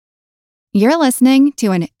You're listening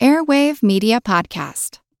to an Airwave Media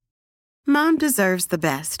Podcast. Mom deserves the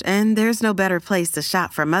best, and there's no better place to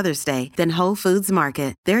shop for Mother's Day than Whole Foods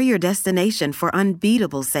Market. They're your destination for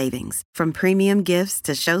unbeatable savings, from premium gifts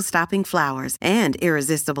to show-stopping flowers and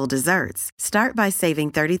irresistible desserts. Start by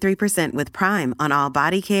saving 33% with Prime on all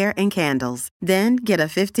body care and candles. Then get a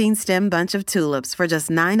 15-stem bunch of tulips for just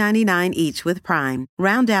 $9.99 each with Prime.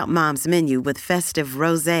 Round out Mom's menu with festive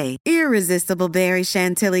rosé, irresistible berry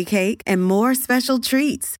chantilly cake, and more special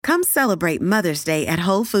treats. Come celebrate Mother's Day at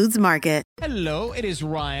Whole Foods Market. Hello, it is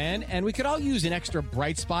Ryan, and we could all use an extra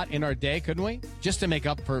bright spot in our day, couldn't we? Just to make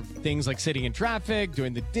up for things like sitting in traffic,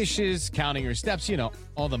 doing the dishes, counting your steps, you know,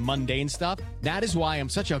 all the mundane stuff. That is why I'm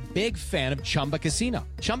such a big fan of Chumba Casino.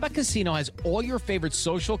 Chumba Casino has all your favorite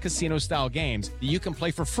social casino-style games that you can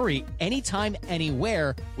play for free anytime,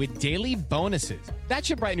 anywhere with daily bonuses. That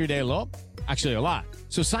should brighten your day a little. Actually, a lot.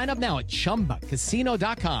 So sign up now at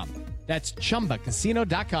ChumbaCasino.com. That's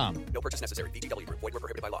ChumbaCasino.com. No purchase necessary. VGW Group. Void where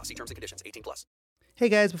prohibited by law. See terms and conditions. 18+. Hey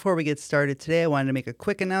guys, before we get started today, I wanted to make a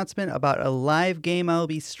quick announcement about a live game I will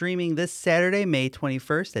be streaming this Saturday, May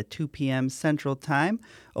 21st at 2 p.m. Central Time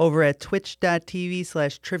over at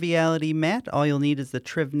twitch.tv/trivialitymatt. All you'll need is the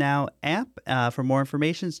TrivNow app. For more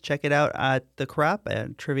information, check it out at The Crop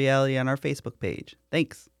and Triviality on our Facebook page.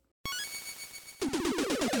 Thanks.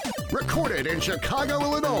 Recorded in Chicago,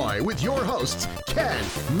 Illinois, with your hosts, Ken,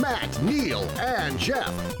 Matt, Neil, and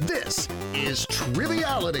Jeff. This is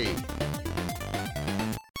Triviality.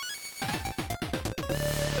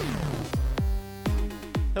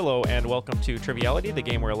 Hello and welcome to Triviality, the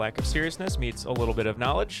game where a lack of seriousness meets a little bit of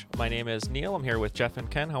knowledge. My name is Neil. I'm here with Jeff and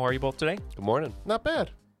Ken. How are you both today? Good morning. Not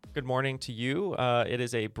bad. Good morning to you. It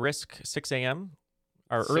is a brisk 6 a.m.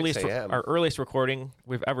 Our 6 a.m. earliest recording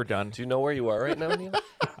we've ever done. Do you know where you are right now, Neil?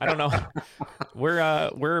 I don't know.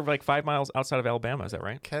 We're like 5 miles outside of Alabama. Is that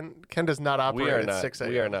right? Ken does not operate at 6 a.m.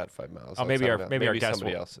 We are not 5 miles. Oh, maybe our guest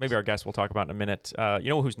somebody will, else. maybe our guest will talk about in a minute. You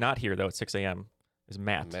know who's not here though at 6 a.m. is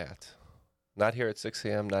Matt. Not here at 6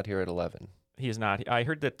 a.m. Not here at 11. He is not. I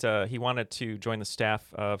heard that he wanted to join the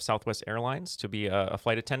staff of Southwest Airlines to be a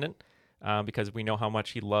flight attendant. Because we know how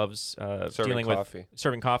much he loves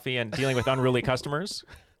serving coffee and dealing with unruly customers.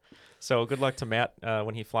 So good luck to Matt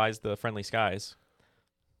when he flies the Friendly Skies.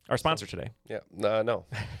 Our sponsor today. Yeah, no.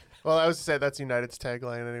 Well, I was to say that's United's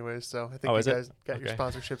tagline anyways, so I think you guys got your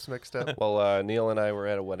sponsorships mixed up. Well, Neil and I were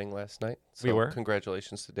at a wedding last night. So we were.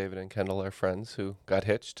 Congratulations to David and Kendall, our friends who got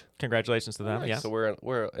hitched. Congratulations to them. Nice. Yeah. So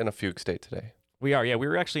we're in a fugue state today. We are. Yeah, we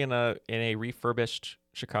were actually in a refurbished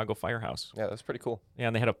Chicago firehouse. Yeah, that's pretty cool. Yeah,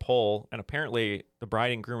 and they had a pole, and apparently the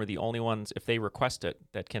bride and groom are the only ones, if they request it,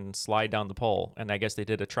 that can slide down the pole. And I guess they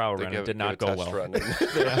did a trial run and it did not go well.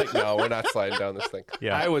 They're like, no, we're not sliding down this thing.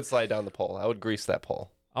 Yeah. I would slide down the pole. I would grease that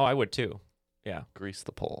pole. Oh, I would too. Yeah. Grease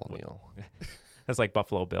the pole, Neil. That's like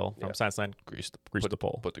Buffalo Bill from Science Land. Grease the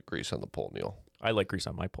pole. Put the grease on the pole, Neil. I like grease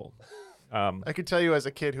on my pole. I could tell you as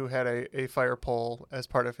a kid who had a fire pole as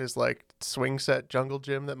part of his like swing set jungle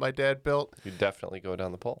gym that my dad built. You'd definitely go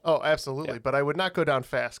down the pole. Oh, absolutely. Yeah. But I would not go down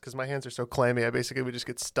fast because my hands are so clammy. I basically would just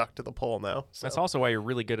get stuck to the pole now. So. That's also why you're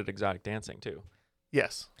really good at exotic dancing too.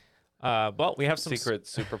 Yes. Well, we have some secret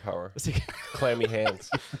superpower. Clammy hands.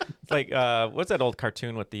 It's like what's that old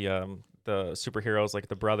cartoon with the superheroes, like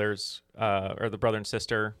the brothers or the brother and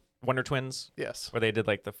sister? Wonder Twins? Yes. Where they did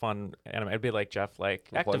like the fun anime. It'd be like, Jeff,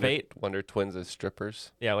 like activate. Wonder Twins as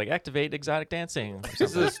strippers? Yeah, like activate exotic dancing. This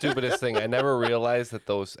is the stupidest thing. I never realized that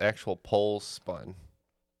those actual poles spun.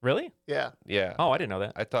 Really? Yeah. Yeah. Oh, I didn't know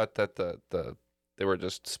that. I thought that they were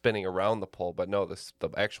just spinning around the pole, but no, the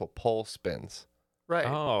actual pole spins. Right.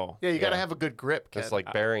 Oh. Yeah, you got to have a good grip, Ken. There's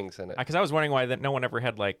like bearings in it. Because I was wondering why that no one ever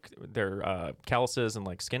had like their calluses and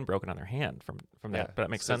like skin broken on their hand from that. But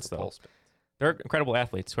that makes sense though. They're incredible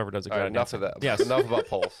athletes, whoever does exotic enough dancing. of that. Yes. Enough about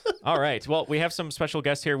poles. All right. Well, we have some special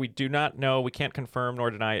guests here. We do not know, we can't confirm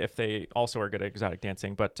nor deny if they also are good at exotic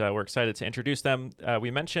dancing, but we're excited to introduce them.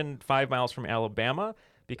 We mentioned 5 miles from Alabama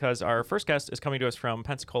because our first guest is coming to us from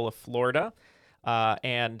Pensacola, Florida,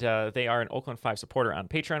 and they are an Oakland 5 supporter on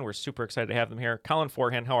Patreon. We're super excited to have them here. Colin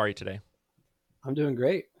Forehand, how are you today? I'm doing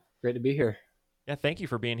great. Great to be here. Yeah, thank you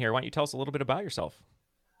for being here. Why don't you tell us a little bit about yourself?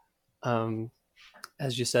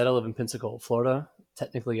 As you said, I live in Pensacola, Florida,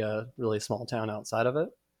 technically a really small town outside of it.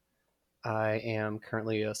 I am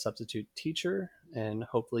currently a substitute teacher and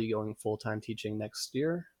hopefully going full-time teaching next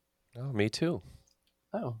year. Oh, me too.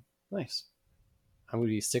 Oh, nice. I'm going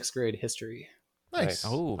to be 6th grade history. Nice.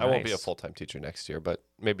 Oh, I won't be a full-time teacher next year, but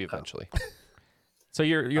maybe eventually. So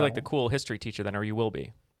you're like the cool history teacher then, or you will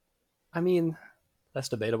be? I mean, that's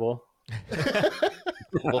debatable.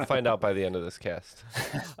 We'll find out by the end of this cast.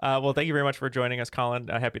 Well, thank you very much for joining us, Colin.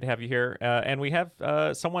 Happy to have you here. And we have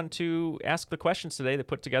someone to ask the questions today that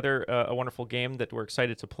put together a wonderful game that we're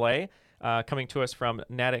excited to play. Coming to us from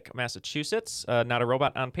Natick, Massachusetts, Not a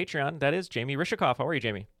Robot on Patreon. That is Jamie Rishikoff. How are you,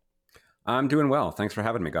 Jamie? I'm doing well. Thanks for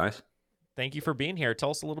having me, guys. Thank you for being here.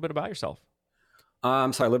 Tell us a little bit about yourself.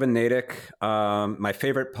 So I live in Natick. My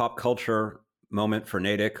favorite pop culture moment for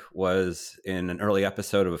Natick was in an early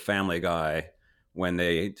episode of a Family Guy. When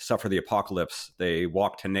they suffer the apocalypse, they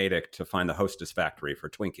walk to Natick to find the Hostess factory for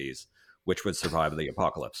Twinkies, which would survive the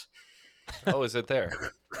apocalypse. Oh, is it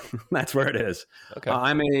there? That's where it is. Okay.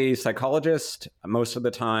 I'm a psychologist most of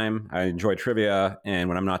the time. I enjoy trivia, and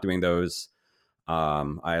when I'm not doing those,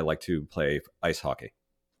 I like to play ice hockey.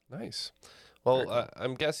 Nice. Well,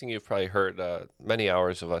 I'm guessing you've probably heard many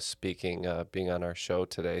hours of us speaking, being on our show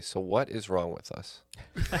today. So what is wrong with us?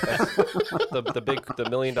 That's the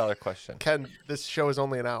 $1,000,000 question. Ken, this show is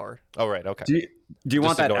only an hour. Oh, right. Okay. Do you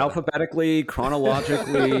want that alphabetically,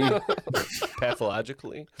 chronologically,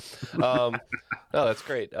 pathologically? No, that's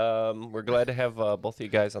great. We're glad to have both of you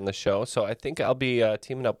guys on the show. So I think I'll be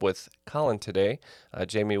teaming up with Colin today.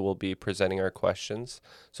 Jamie will be presenting our questions.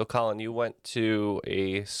 So Colin, you went to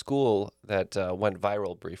a school that went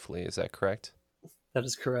viral briefly. Is that correct? That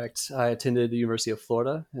is correct. I attended the University of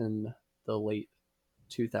Florida in the late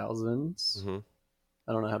 2000s. Mm-hmm.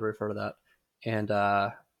 I don't know how to refer to that.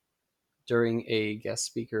 And during a guest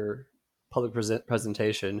speaker public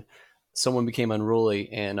presentation, someone became unruly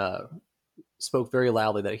and spoke very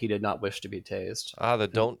loudly that he did not wish to be tased. The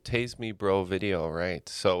Don't Tase Me Bro video, right?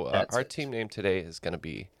 So our team name today is going to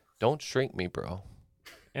be Don't Shrink Me Bro.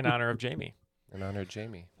 In honor of Jamie. In honor of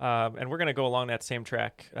Jamie. And we're going to go along that same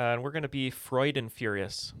track. And we're going to be Freud and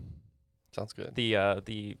Furious. Sounds good.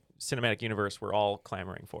 The cinematic universe we're all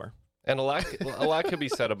clamoring for. And a lot could be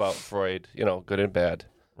said about Freud, good and bad.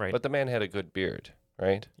 Right. But the man had a good beard,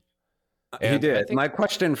 right? He did. My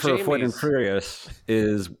question for Freud and Furious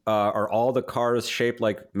is, are all the cars shaped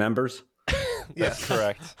like members? Yes,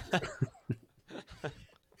 correct.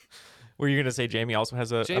 Were you going to say Jamie also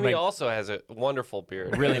has a... Jamie also has a wonderful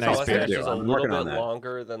beard. Really nice beard. It's a little bit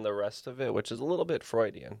longer than the rest of it, which is a little bit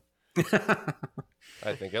Freudian.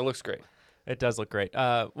 I think it looks great. It does look great.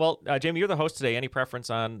 Well, Jamie, you're the host today. Any preference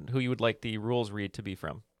on who you would like the rules read to be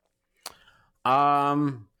from?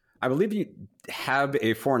 I believe you have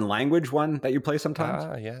a foreign language one that you play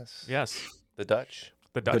sometimes. Yes. Yes. The Dutch.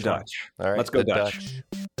 The Dutch. All right, let's go Dutch.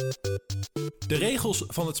 De regels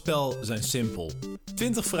van het spel zijn simpel.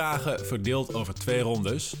 20 vragen verdeeld over 2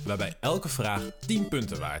 rondes, waarbij elke vraag 10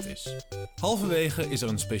 punten waard is. Halverwege is er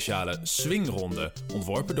een speciale swingronde,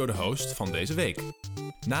 ontworpen door de host van deze week.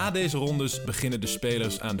 Na deze rondes beginnen de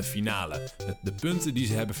spelers aan de finale, met de punten die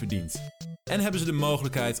ze hebben verdiend. En hebben ze de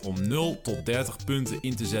mogelijkheid om 0 tot 30 punten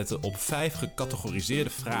in te zetten op 5 gecategoriseerde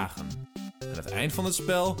vragen. Aan het eind van het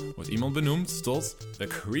spel wordt iemand benoemd tot the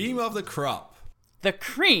cream of the crop. The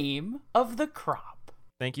cream of the crop.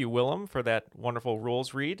 Thank you, Willem, for that wonderful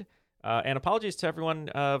rules read. And apologies to everyone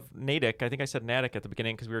of Natick. I think I said Natick at the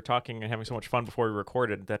beginning because we were talking and having so much fun before we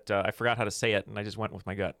recorded that I forgot how to say it, and I just went with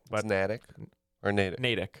my gut. But it's Natick or Natick?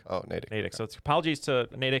 Natick. Oh, Natick. Natick. So it's apologies to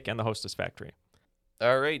Natick and the Hostess Factory.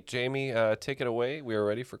 All right, Jamie, take it away. We are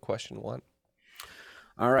ready for question 1.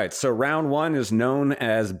 All right, so round 1 is known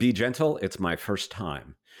as Be Gentle. It's my first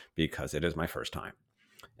time, because it is my first time.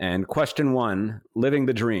 And question 1, Living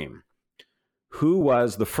the Dream. Who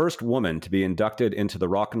was the first woman to be inducted into the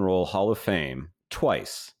Rock and Roll Hall of Fame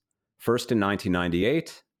twice? First in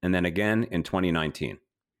 1998, and then again in 2019.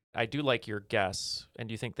 I do like your guess. And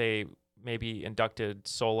do you think they maybe inducted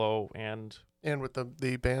solo and with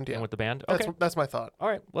the band? Yeah, and with the band. Okay, Okay, that's my thought. all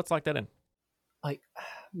right. Let's lock that in.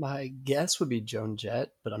 My guess would be Joan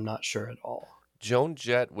Jett, but I'm not sure at all. Joan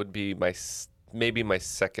Jett would be maybe my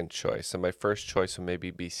second choice, and my first choice would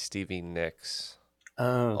maybe be Stevie Nicks.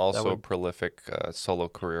 Also a prolific solo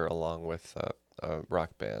career along with a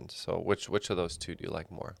rock band. So which of those two do you like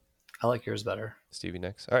more? I like yours better. Stevie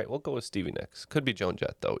Nicks. All right, we'll go with Stevie Nicks. Could be Joan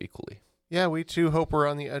Jett, though, equally. Yeah, we too hope we're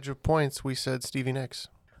on the edge of points. We said Stevie Nicks.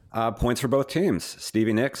 Points for both teams.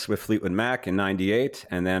 Stevie Nicks with Fleetwood Mac in 98,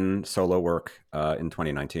 and then solo work in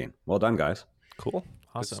 2019. Well done, guys. Cool.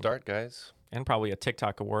 Awesome. Good start, guys. And probably a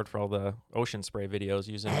TikTok award for all the Ocean Spray videos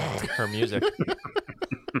using her music.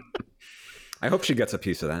 I hope she gets a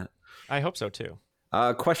piece of that. I hope so, too.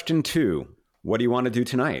 Question 2. What do you want to do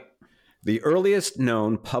tonight? The earliest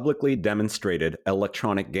known publicly demonstrated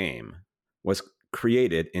electronic game was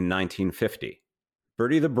created in 1950.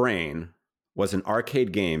 Birdie the Brain was an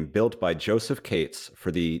arcade game built by Joseph Cates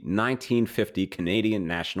for the 1950 Canadian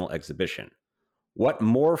National Exhibition. What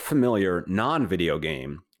more familiar non-video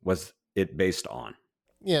game was it based on?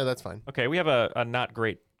 Yeah, that's fine. Okay, we have a not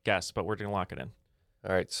great guess, but we're going to lock it in.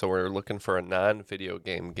 All right, so we're looking for a non-video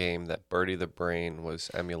game that Birdie the Brain was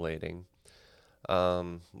emulating.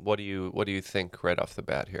 What do you think right off the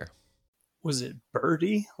bat here? Was it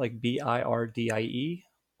Birdie, like Birdie,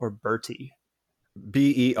 or Bertie?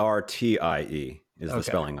 Bertie is the Okay.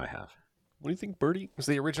 spelling I have. What do you think, Birdie? It was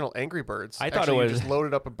the original Angry Birds. I thought Actually, it you was- just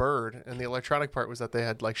loaded up a bird, and the electronic part was that they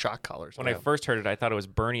had like shock collars. When I first heard it, I thought it was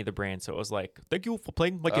Bernie the Brain, so it was like, thank you for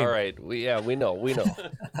playing my game. All right, we know.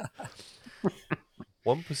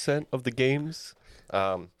 1% of the games.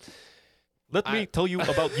 Let me tell you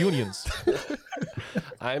about unions.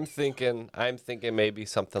 I'm thinking maybe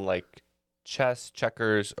something like chess,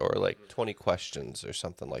 checkers, or like 20 questions or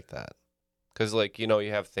something like that. Because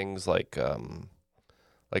you have things like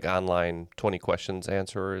online 20 questions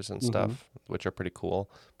answerers and stuff, which are pretty cool.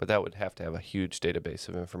 But that would have to have a huge database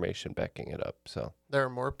of information backing it up. So There are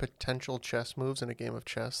more potential chess moves in a game of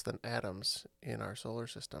chess than atoms in our solar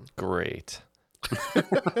system. great.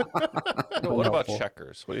 What about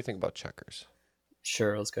checkers? What do you think about checkers?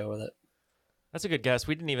 Sure, let's go with it. That's a good guess.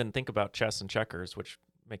 We didn't even think about chess and checkers, which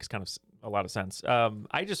makes kind of a lot of sense.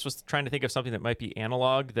 I just was trying to think of something that might be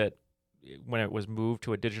analog that when it was moved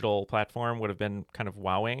to a digital platform would have been kind of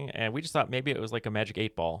wowing. And we just thought maybe it was like a Magic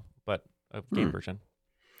 8-Ball, but a game version.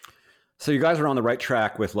 So you guys are on the right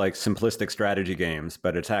track with like simplistic strategy games,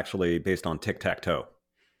 but it's actually based on tic-tac-toe.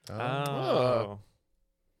 Oh.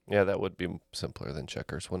 Yeah, that would be simpler than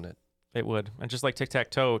checkers, wouldn't it? It would. And just like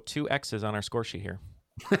tic-tac-toe, 2 X's on our score sheet here.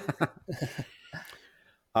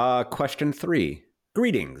 Question 3.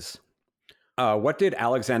 Greetings. What did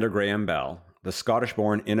Alexander Graham Bell, the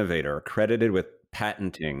Scottish-born innovator credited with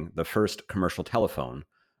patenting the first commercial telephone,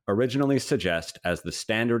 originally suggest as the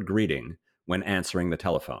standard greeting when answering the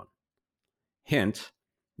telephone? Hint,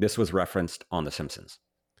 this was referenced on The Simpsons.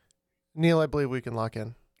 Neil, I believe we can lock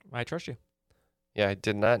in. I trust you. Yeah, I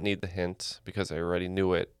did not need the hint because I already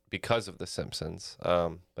knew it because of The Simpsons. I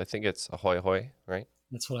think it's ahoy ahoy, right?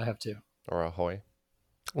 That's what I have too. Or ahoy.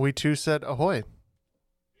 We too said ahoy.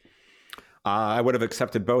 I would have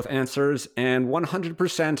accepted both answers, and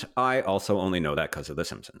 100% I also only know that because of The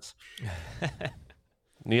Simpsons.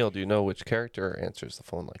 Neil, do you know which character answers the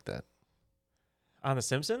phone like that? On The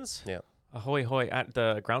Simpsons? Yeah. Ahoy hoy at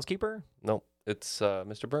the groundskeeper? Nope, it's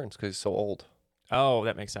Mr. Burns because he's so old. Oh,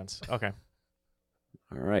 that makes sense. Okay.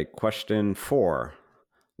 All right, question 4.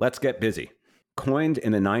 Let's get busy. Coined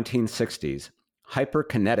in the 1960s,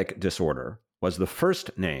 hyperkinetic disorder was the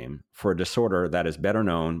first name for a disorder that is better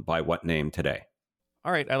known by what name today?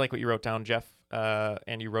 All right. I like what you wrote down, Jeff.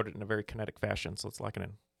 And you wrote it in a very kinetic fashion, so let's lock it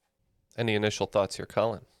in. Any initial thoughts here,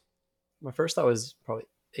 Colin? My first thought was probably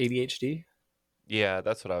ADHD. Yeah,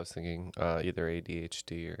 that's what I was thinking. Either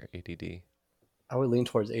ADHD or ADD. I would lean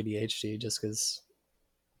towards ADHD just because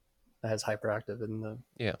that has hyperactive in the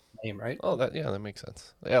name, right? Oh, that makes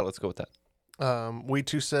sense. Yeah, let's go with that. We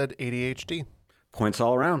too said ADHD. Points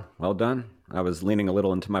all around. Well done. I was leaning a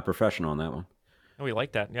little into my profession on that one. Oh, we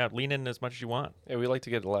like that. Yeah, lean in as much as you want. Yeah, we like to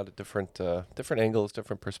get a lot of different angles,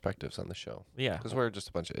 different perspectives on the show. Yeah. Because we're just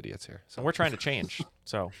a bunch of idiots here. And we're trying to change.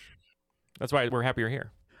 So that's why we're happy you're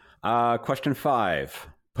here. Question 5.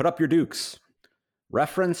 Put up your dukes.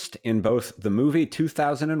 Referenced in both the movie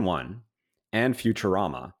 2001 and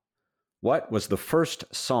Futurama, what was the first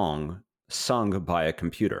song sung by a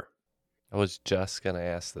computer? I was just going to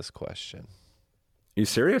ask this question. You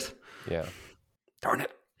serious? Yeah. Darn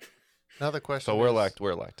it. Now the question So we're is, locked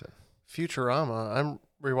in. Futurama. I'm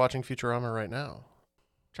rewatching Futurama right now.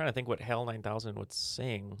 I'm trying to think what Hell 9000 would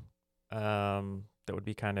sing. That would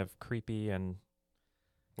be kind of creepy and...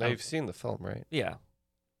 Now you've seen the film, right? Yeah.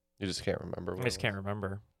 You just can't remember. I just can't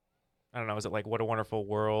remember. I don't know. Is it like What a Wonderful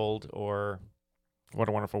World or What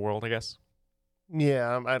a Wonderful World, I guess?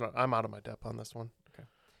 Yeah, I'm out of my depth on this one. Okay.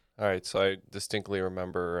 All right, so I distinctly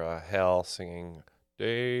remember Hal singing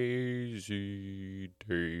Daisy,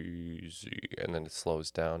 Daisy, and then it slows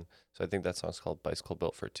down. So I think that song's called Bicycle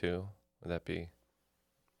Built for Two. Would that be?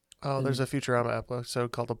 Oh, there's a Futurama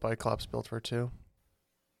episode called The Biclops Built for Two.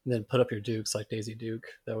 And then put up your dukes like Daisy Duke.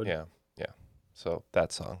 That would Yeah. So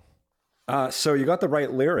that song. So you got the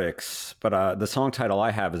right lyrics, but the song title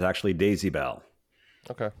I have is actually Daisy Bell.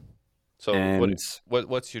 Okay. So And-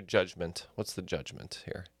 what's your judgment? What's the judgment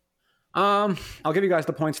here? I'll give you guys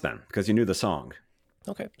the points then, because you knew the song.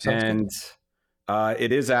 Okay. Sounds good.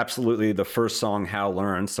 It is absolutely the first song Hal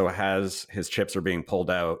learned, so as his chips are being pulled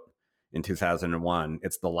out in 2001,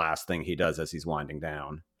 it's the last thing he does as he's winding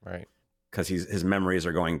down. Right. Because his memories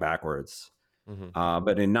are going backwards.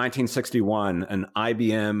 But in 1961, an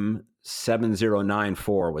IBM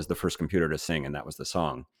 7094 was the first computer to sing, and that was the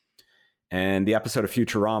song. And the episode of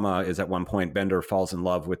Futurama is at one point Bender falls in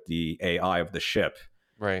love with the AI of the ship.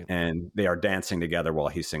 Right. And they are dancing together while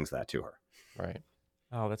he sings that to her. Right.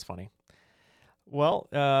 Oh, that's funny. Well,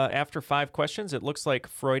 after 5 questions, it looks like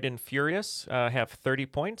Freud and Furious have 30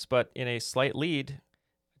 points, but in a slight lead,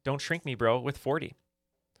 Don't Shrink Me, Bro, with 40.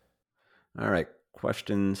 All right.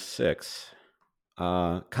 Question 6.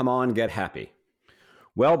 Come on, get happy.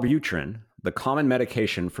 Wellbutrin, the common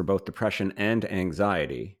medication for both depression and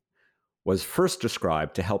anxiety, was first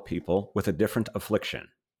described to help people with a different affliction.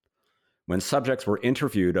 When subjects were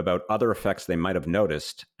interviewed about other effects they might have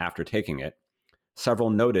noticed after taking it, several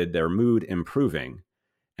noted their mood improving,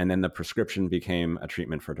 and then the prescription became a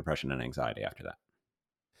treatment for depression and anxiety after that.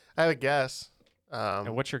 I have a guess.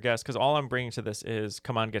 And what's your guess? Because all I'm bringing to this is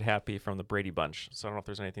Come On, Get Happy from the Brady Bunch. So I don't know if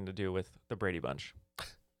there's anything to do with the Brady Bunch.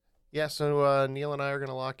 Yeah, so Neil and I are going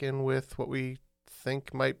to lock in with what we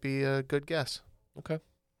think might be a good guess. Okay.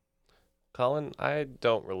 Colin, I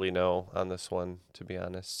don't really know on this one, to be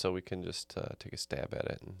honest, so we can just take a stab at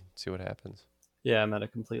it and see what happens. Yeah, I'm at a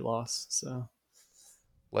complete loss, so...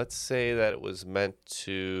 Let's say that it was meant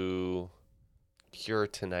to cure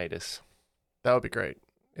tinnitus. That would be great.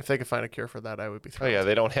 If they could find a cure for that, I would be thrilled. Oh, yeah,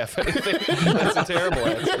 they don't have anything. That's a terrible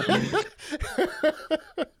answer.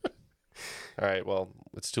 All right, well,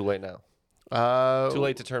 it's too late now. Too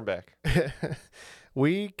late to turn back.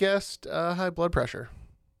 We guessed high blood pressure.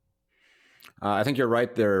 I think you're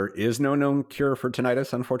right. There is no known cure for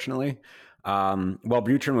tinnitus, unfortunately.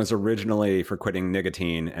 Wellbutrin was originally for quitting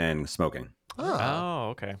nicotine and smoking. Oh,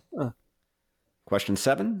 okay. Question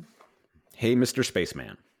 7. Hey, Mr.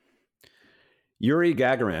 Spaceman. Yuri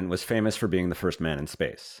Gagarin was famous for being the first man in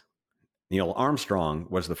space. Neil Armstrong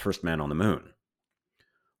was the first man on the moon.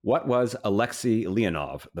 What was Alexei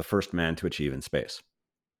Leonov the first man to achieve in space?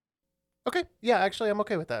 Okay. Yeah, actually, I'm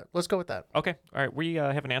okay with that. Let's go with that. Okay. All right. We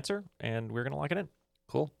have an answer, and we're going to lock it in.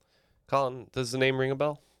 Cool. Colin, does the name ring a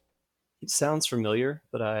bell? It sounds familiar,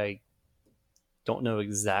 but I don't know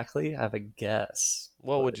exactly. I have a guess.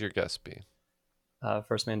 What would your guess be?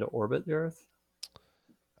 First man to orbit the Earth?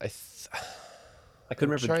 I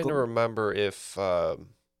couldn't I'm remember. trying to remember if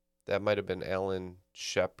that might have been Alan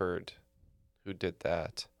Shepard who did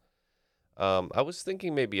that. I was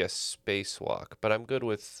thinking maybe a spacewalk, but I'm good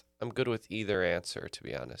with either answer, to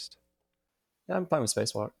be honest. Yeah, I'm fine with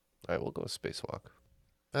spacewalk. All right, we'll go with spacewalk.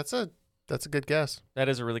 That's a good guess. That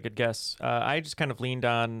is a really good guess. I just kind of leaned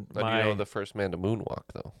on But my... you know the first man to moonwalk,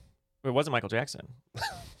 though. It wasn't Michael Jackson.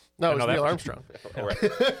 No, it I was know that Neil much. Armstrong.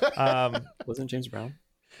 Right. Wasn't James Brown?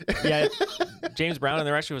 Yeah, James Brown, and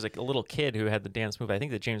there actually was like a little kid who had the dance move. I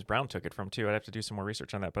think that James Brown took it from too. I'd have to do some more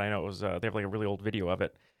research on that, but I know it was. They have like a really old video of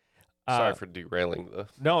it. Sorry for derailing the...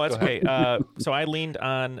 No, that's okay. So I leaned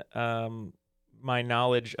on my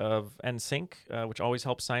knowledge of NSYNC, which always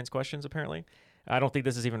helps science questions, apparently. I don't think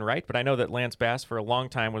this is even right, but I know that Lance Bass for a long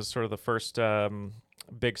time was sort of the first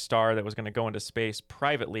big star that was going to go into space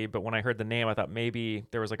privately. But when I heard the name, I thought maybe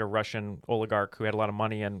there was like a Russian oligarch who had a lot of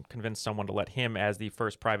money and convinced someone to let him as the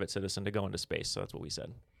first private citizen to go into space. So that's what we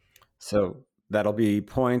said. So that'll be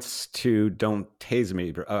points to Don't Tase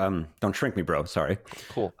Me, Don't Shrink Me, Bro. Sorry.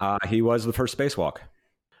 Cool. He was the first spacewalk.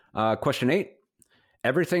 Question 8.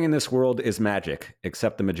 Everything in this world is magic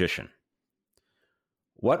except the magician.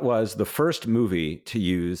 What was the first movie to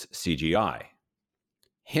use CGI?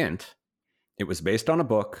 Hint, it was based on a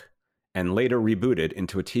book and later rebooted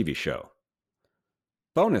into a TV show.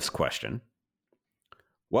 Bonus question,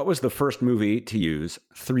 what was the first movie to use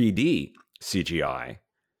 3D CGI?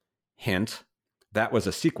 Hint, that was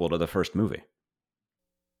a sequel to the first movie.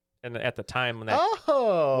 And at the time when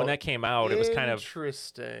that came out, it was kind of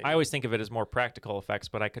interesting. I always think of it as more practical effects,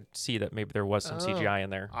 but I could see that maybe there was some CGI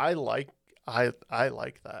in there. I like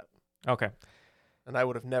that. Okay. And I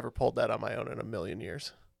would have never pulled that on my own in a million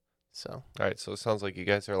years. So. All right, so it sounds like you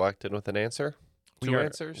guys are locked in with an answer. Two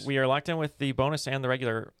answers? We are locked in with the bonus and the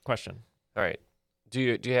regular question. All right. Do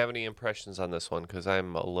you have any impressions on this one? Because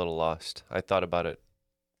I'm a little lost. I thought about it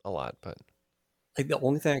a lot, but... Like the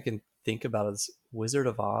only thing I can think about is Wizard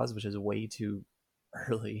of Oz, which is way too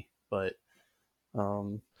early, but...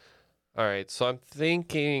 All right, so I'm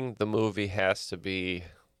thinking the movie has to be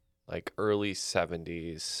like early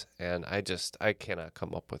 70s, and I cannot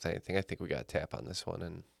come up with anything. I think we got to tap on this one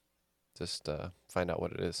and just find out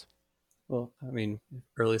what it is. Well, I mean,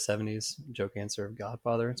 early 70s, joke answer of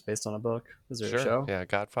Godfather. It's based on a book. Was there Sure. a show? Yeah,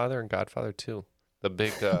 Godfather and Godfather 2. The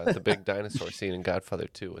big dinosaur scene in Godfather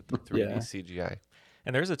 2 with the 3D CGI.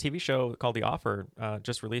 And there's a TV show called The Offer,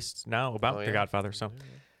 just released now about The Godfather. So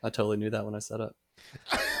I totally knew that when I said it.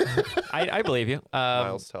 I believe you.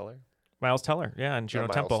 Miles Teller. Miles Teller, yeah, and Juno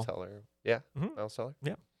Temple. Miles Teller. Yeah, Miles Teller.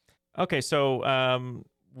 Yeah. Okay, so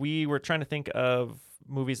we were trying to think of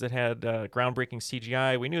movies that had groundbreaking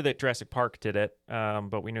CGI. We knew that Jurassic Park did it,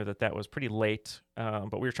 but we knew that was pretty late.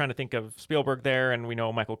 But we were trying to think of Spielberg there, and we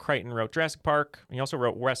know Michael Crichton wrote Jurassic Park. He also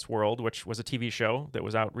wrote Westworld, which was a TV show that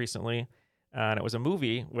was out recently, and it was a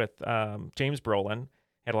movie with James Brolin.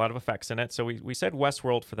 Had a lot of effects in it. So we said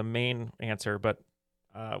Westworld for the main answer, but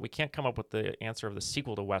we can't come up with the answer of the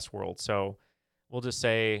sequel to Westworld. So we'll just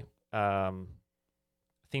say Theme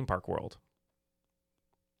Park World.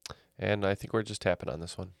 And I think we're just tapping on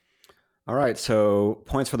this one. All right, so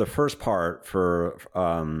points for the first part for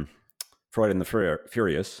Freud and the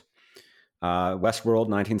Furious. Westworld,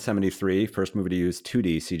 1973, first movie to use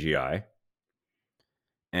 2D CGI.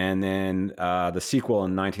 And then the sequel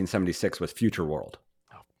in 1976 was Future World.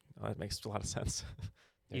 Oh, that makes a lot of sense.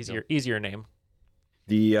 Easier name.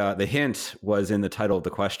 The hint was in the title of the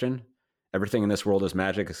question. Everything in this world is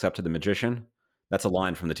magic except to the magician. That's a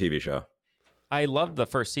line from the TV show. I loved the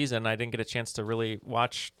first season. I didn't get a chance to really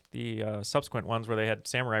watch the subsequent ones where they had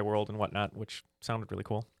Samurai World and whatnot, which sounded really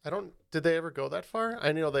cool. Did they ever go that far?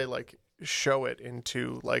 I know they show it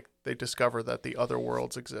into they discover that the other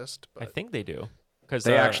worlds exist. But... I think they do. Because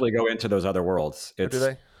they actually go into those other worlds. Do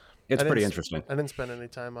they? It's pretty interesting. I didn't spend any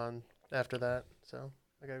time on after that, so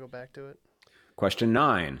I got to go back to it. Question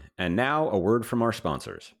 9. And now a word from our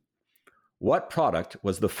sponsors. What product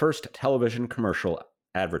was the first television commercial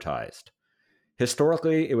advertised?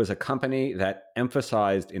 Historically, it was a company that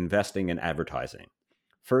emphasized investing in advertising.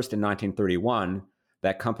 First, in 1931,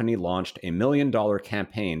 that company launched a $1 million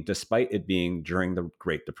campaign despite it being during the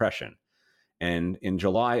Great Depression. And in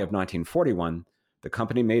July of 1941, the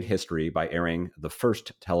company made history by airing the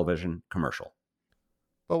first television commercial.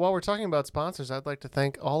 But while we're talking about sponsors, I'd like to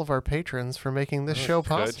thank all of our patrons for making this show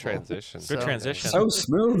possible. Good transition. Good transition. So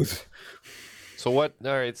smooth. So what?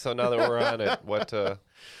 All right. So now that we're on it,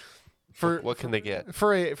 what can they get?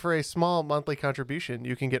 For a small monthly contribution,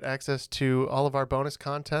 you can get access to all of our bonus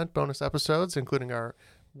content, bonus episodes, including our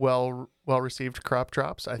well received crop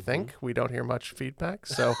drops. I think we don't hear much feedback,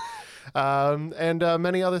 so and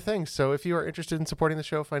many other things. So if you are interested in supporting the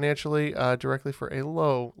show financially, directly for a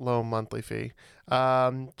low monthly fee,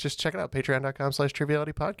 just check it out,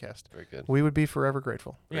 patreon.com/trivialitypodcast. Very good. We would be forever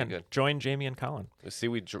grateful. Yeah, good. Join Jamie and Colin. See,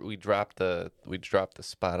 we dropped the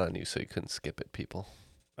spot on you so you couldn't skip it, people.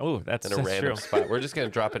 Oh, that's in a random true. spot. We're just gonna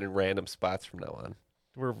drop it in random spots from now on.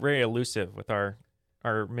 We're very elusive with our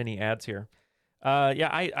mini ads here.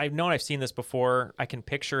 I've known I've seen this before. I can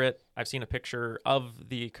picture it. I've seen a picture of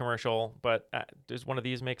the commercial, but does one of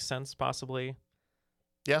these make sense possibly?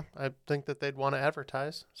 Yeah, I think that they'd want to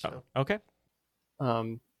advertise. So. Oh, okay.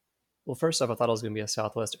 Well, first off, I thought it was going to be a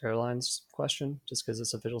Southwest Airlines question, just because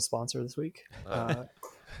it's a official sponsor this week.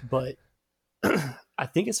 But I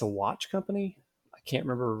think it's a watch company. I can't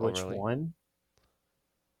remember which one.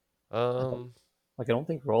 I don't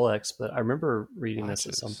think Rolex, but I remember reading this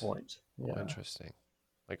at some point. Yeah. Oh, interesting.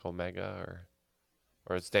 Like Omega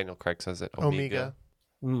or as Daniel Craig says it, Omega.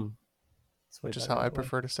 Which is how I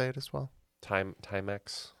prefer to say it as well.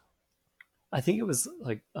 Timex. I think it was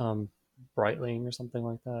like Breitling or something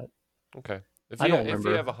like that. Okay. If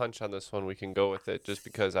you have a hunch on this one, we can go with it, just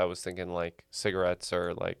because I was thinking like cigarettes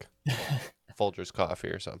or like Folgers coffee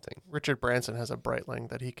or something. Richard Branson has a Breitling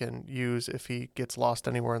that he can use if he gets lost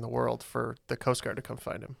anywhere in the world for the Coast Guard to come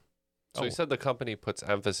find him. So he said the company puts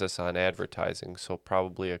emphasis on advertising, so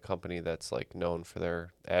probably a company that's like known for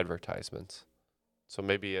their advertisements. So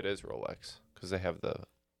maybe it is Rolex because they have the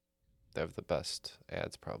best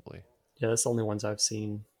ads probably. Yeah, that's the only ones I've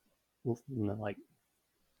seen, like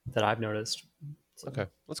that I've noticed. So. Okay,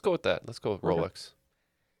 let's go with that. Let's go with Rolex.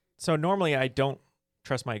 So normally I don't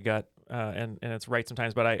trust my gut, and it's right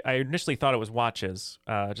sometimes, but I initially thought it was watches,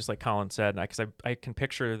 just like Colin said, because I can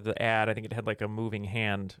picture the ad. I think it had like a moving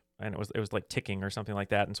hand, and it was like ticking or something like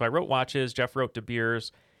that. And so I wrote watches. Jeff wrote De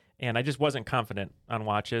Beers, and I just wasn't confident on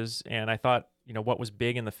watches. And I thought, what was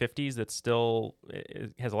big in the 50s that still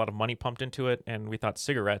has a lot of money pumped into it, and we thought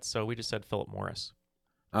cigarettes, so we just said Philip Morris.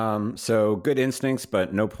 So good instincts,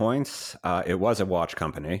 but no points. It was a watch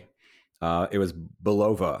company. It was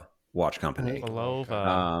Bulova Watch Company.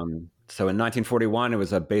 Bulova. So in 1941, it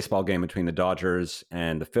was a baseball game between the Dodgers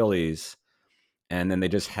and the Phillies. And then they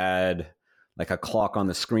just had like a clock on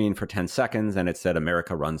the screen for 10 seconds, and it said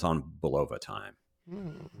America runs on Bulova time.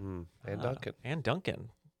 And Duncan. And Duncan.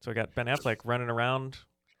 So we got Ben Affleck running around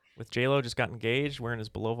with J-Lo, just got engaged, wearing his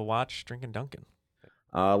Bulova watch, drinking Duncan.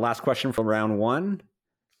 Last question from round one.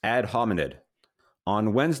 Ad hominid.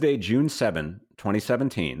 On Wednesday, June 7,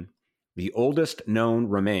 2017, the oldest known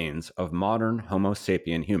remains of modern Homo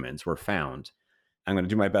sapien humans were found. I'm going to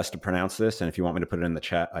do my best to pronounce this, and if you want me to put it in the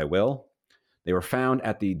chat, I will. They were found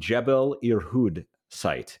at the Jebel Irhoud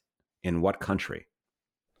site. In what country?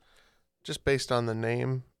 Just based on the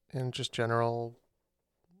name and just general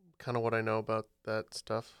kind of what I know about that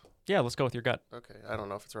stuff. Yeah, let's go with your gut. Okay, I don't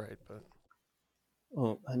know if it's right, but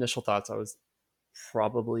Well, initial thoughts, I was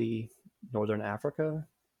probably Northern Africa,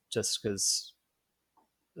 just because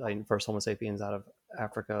first Homo sapiens out of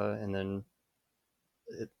Africa, and then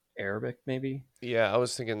Arabic, maybe. Yeah, I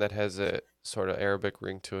was thinking that has a sort of Arabic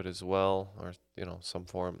ring to it as well, or some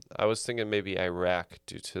form. I was thinking maybe Iraq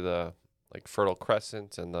due to the Fertile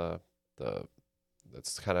Crescent and the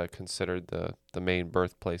that's kind of considered the main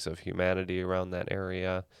birthplace of humanity around that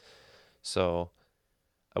area. So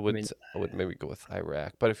I would maybe go with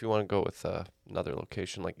Iraq, but if you want to go with another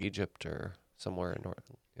location like Egypt or somewhere in north,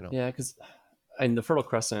 Yeah, because in the Fertile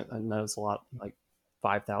Crescent, I noticed a lot like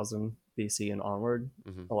 5,000 BC and onward.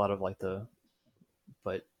 Mm-hmm. A lot of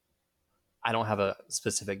but I don't have a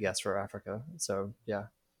specific guess for Africa, so yeah,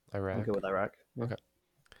 Iraq. I'll go with Iraq. Yeah. Okay.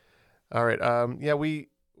 all right. Yeah, we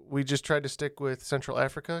just tried to stick with Central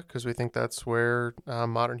Africa because we think that's where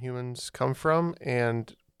modern humans come from,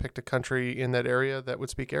 and picked a country in that area that would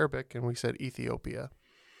speak Arabic, and we said Ethiopia.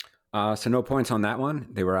 So no points on that one.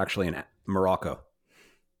 They were actually in Morocco.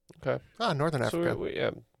 Okay. Northern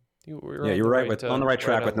Africa. You were right on the right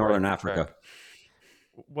track with Northern Africa.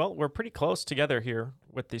 Well, we're pretty close together here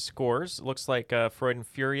with the scores. Looks like Freud and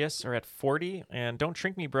Furious are at 40, and Don't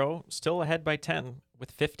Shrink Me, Bro, still ahead by 10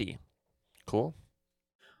 with 50. Cool.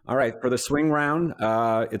 All right, for the swing round,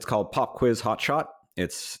 it's called Pop Quiz Hot Shot.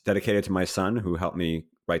 It's dedicated to my son who helped me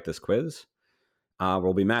write this quiz.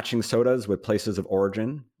 We'll be matching sodas with places of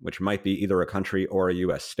origin, which might be either a country or a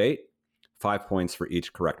U.S. state. 5 points for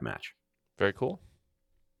each correct match. Very cool.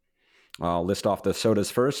 I'll list off the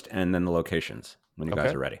sodas first and then the locations when you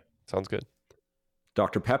guys are ready. Sounds good.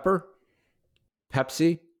 Dr. Pepper,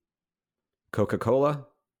 Pepsi, Coca-Cola,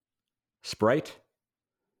 Sprite,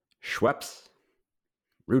 Schweppes,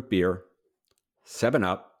 Root Beer,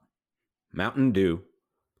 7-Up, Mountain Dew,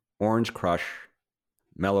 Orange Crush,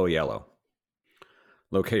 Mellow Yellow.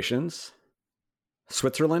 Locations: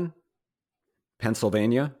 Switzerland,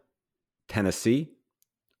 Pennsylvania, Tennessee,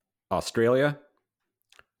 Australia,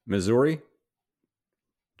 Missouri,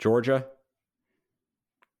 Georgia,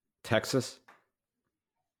 Texas,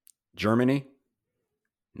 Germany,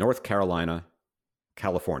 North Carolina,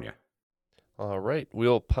 California. All right.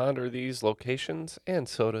 We'll ponder these locations and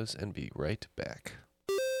sodas and be right back.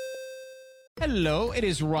 Hello, it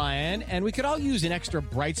is Ryan, and we could all use an extra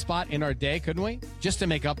bright spot in our day, couldn't we? Just to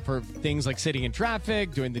make up for things like sitting in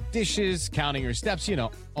traffic, doing the dishes, counting your steps,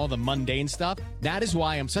 all the mundane stuff. That is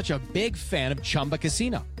why I'm such a big fan of Chumba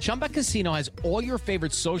Casino. Chumba Casino has all your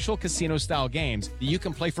favorite social casino-style games that you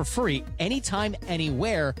can play for free anytime,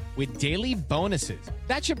 anywhere with daily bonuses.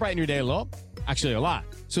 That should brighten your day a little. Actually, a lot.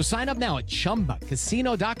 So sign up now at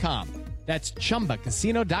ChumbaCasino.com. That's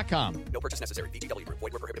ChumbaCasino.com. No purchase necessary. VGW Group.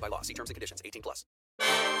 Void where prohibited by law. See terms and conditions. 18+.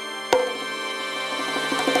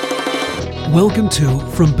 Welcome to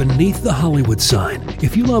From Beneath the Hollywood Sign.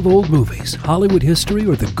 If you love old movies, Hollywood history,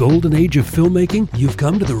 or the golden age of filmmaking, you've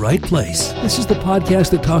come to the right place. This is the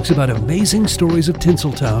podcast that talks about amazing stories of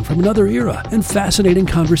Tinseltown from another era and fascinating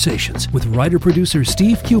conversations with writer-producer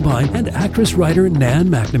Steve Cubine and actress-writer Nan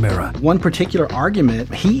McNamara. One particular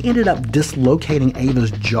argument, he ended up dislocating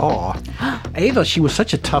Ava's jaw. Ava, she was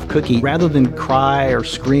such a tough cookie. Rather than cry or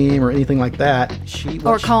scream or anything like that,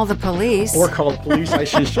 Or call the police. Or call the police like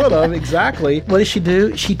she should have, exactly. What does she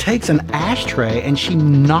do? She takes an ashtray and she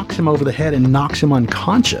knocks him over the head and knocks him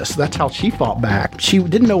unconscious. That's how she fought back. She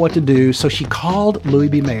didn't know what to do, so she called Louis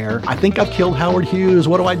B. Mayer. I think I've killed Howard Hughes.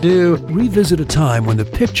 What do I do? Revisit a time when the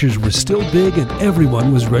pictures were still big and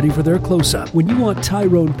everyone was ready for their close-up. When you want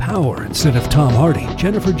Tyrone Power instead of Tom Hardy,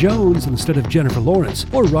 Jennifer Jones instead of Jennifer Lawrence,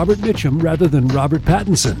 or Robert Mitchum rather than Robert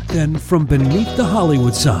Pattinson, then From Beneath the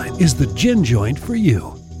Hollywood Sign is the gin joint for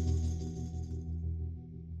you.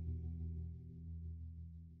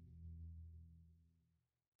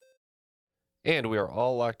 And we are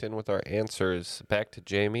all locked in with our answers. Back to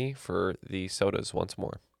Jamie for the sodas once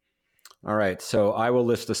more. All right, so I will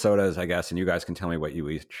list the sodas, I guess, and you guys can tell me what you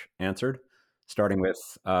each answered, starting with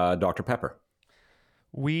Dr. Pepper.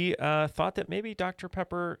 We thought that maybe Dr.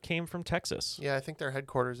 Pepper came from Texas. Yeah, I think their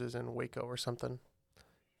headquarters is in Waco or something.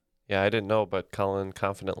 Yeah, I didn't know, but Colin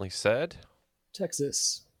confidently said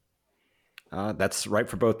Texas. That's right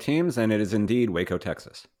for both teams, and it is indeed Waco,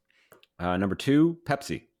 Texas. Number 2,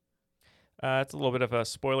 Pepsi. It's a little bit of a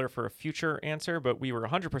spoiler for a future answer, but we were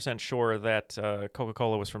 100% sure that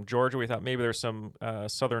Coca-Cola was from Georgia. We thought maybe there's some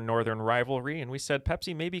southern-northern rivalry, and we said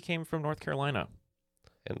Pepsi maybe came from North Carolina.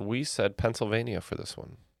 And we said Pennsylvania for this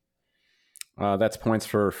one. That's points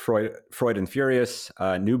for Freud and Furious,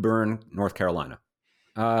 New Bern, North Carolina.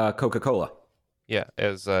 Coca-Cola. Yeah,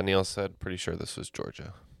 as Neil said, pretty sure this was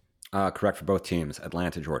Georgia. Correct for both teams,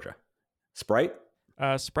 Atlanta, Georgia. Sprite?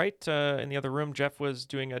 Sprite, in the other room, Jeff was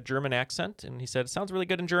doing a German accent, and he said, it sounds really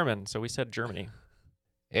good in German, so we said Germany.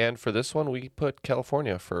 And for this one, we put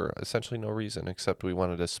California for essentially no reason, except we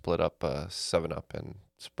wanted to split up 7-Up and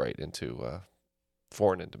Sprite into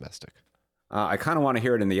foreign and domestic. I kind of want to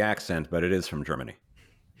hear it in the accent, but it is from Germany.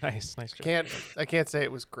 Nice job. I can't say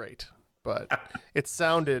it was great, but it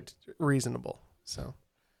sounded reasonable. So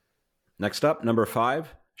Next up, number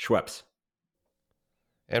 5, Schweppes.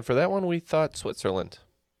 And for that one, we thought Switzerland.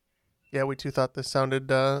 yeah, we too thought this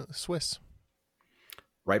sounded Swiss.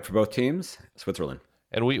 Right for both teams, Switzerland.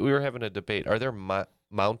 And we were having a debate. Are there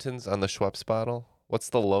mountains on the Schweppes bottle? What's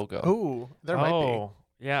the logo? Ooh, there might be.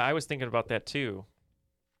 Yeah, I was thinking about that too.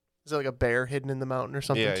 Is it like a bear hidden in the mountain or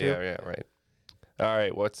something too? Yeah, right. All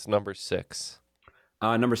right, what's number 6?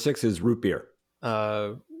 Number 6 is root beer.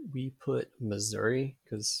 We put Missouri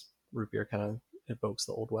because root beer kind of evokes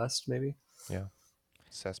the Old West, maybe. Yeah.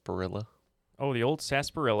 Sarsaparilla. Oh, the old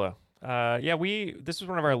sarsaparilla. This was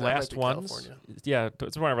one of our last ones. California. Yeah,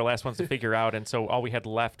 it's one of our last ones to figure out, and so all we had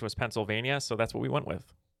left was Pennsylvania, so that's what we went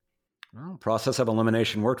with. Well, process of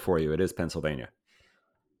elimination worked for you. It is Pennsylvania.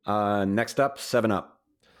 Next up, 7-Up.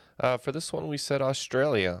 For this one, we said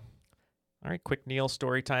Australia. All right, quick Neil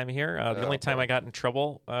story time here. The only time I got in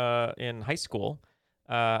trouble in high school,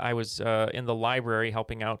 I was in the library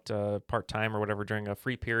helping out part-time or whatever during a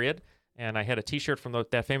free period, and I had a T-shirt from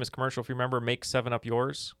that famous commercial, if you remember, Make 7-Up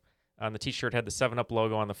Yours. And the T-shirt had the 7-Up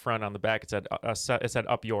logo on the front. On the back, it said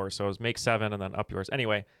Up Yours. So it was Make 7 and then Up Yours.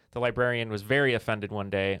 Anyway, the librarian was very offended one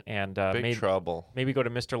day and Big trouble. Maybe go to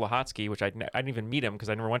Mr. Lahotsky, which I didn't even meet him because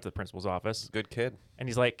I never went to the principal's office. Good kid. And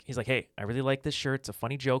he's like, hey, I really like this shirt. It's a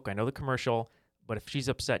funny joke. I know the commercial, but if she's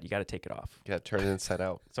upset, you got to take it off. Yeah, turn it inside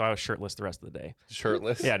out. So I was shirtless the rest of the day.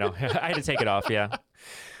 Shirtless? Yeah, no, I had to take it off. Yeah.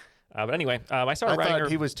 But anyway, I saw I writing. thought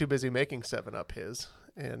he was too busy making 7-Up his.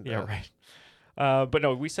 And yeah, right. But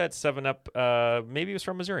no, we said 7-Up. Maybe it was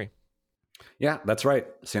from Missouri. Yeah, that's right.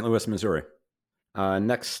 St. Louis, Missouri.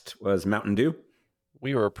 Next was Mountain Dew.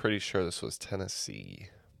 We were pretty sure this was Tennessee.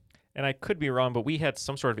 And I could be wrong, but we had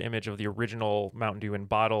some sort of image of the original Mountain Dew in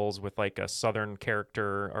bottles with like a Southern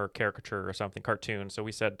character or caricature or something, cartoon. So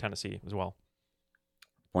we said Tennessee as well.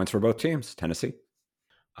 Points for both teams, Tennessee.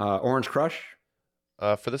 Orange Crush.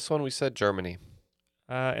 For this one, we said Germany.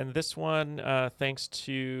 And this one, thanks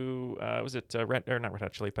to, was it not Red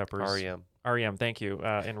Hot Chili Peppers? REM. REM, thank you.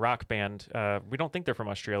 In Rock Band. We don't think they're from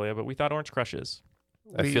Australia, but we thought Orange Crush is.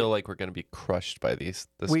 I feel like we're going to be crushed by this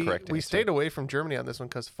correct answer. We stayed away from Germany on this one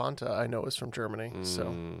because Fanta, I know, is from Germany.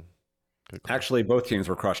 So Actually, both teams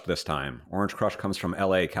were crushed this time. Orange Crush comes from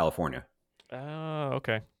L.A., California. Oh,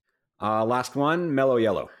 okay. Last one, Mellow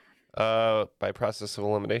Yellow. By process of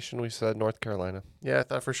elimination, we said North Carolina. Yeah, I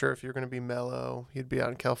thought for sure if you're going to be mellow, you'd be out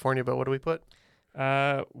in California. But what do we put?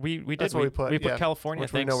 We did. That's what we put. We put yeah, California.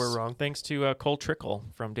 which we know we're wrong. Thanks to Cole Trickle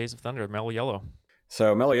from Days of Thunder, Mellow Yellow.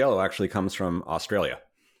 So Mellow Yellow actually comes from Australia.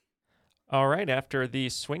 All right, after the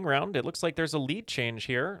swing round, it looks like there's a lead change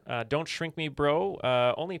here. Don't Shrink Me, Bro,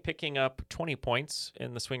 only picking up 20 points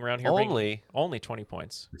in the swing round here. Only 20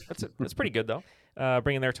 points. That's pretty good, though.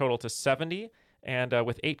 Bringing their total to 70. And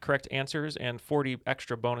with 8 correct answers and 40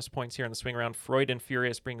 extra bonus points here in the swing round, Freud and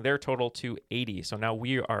Furious bring their total to 80. So now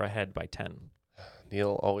we are ahead by 10.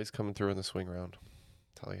 Neil always coming through in the swing round.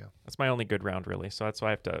 Tell you. That's my only good round, really. So that's why I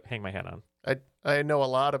have to hang my hat on. I know a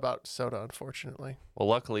lot about soda, unfortunately. Well,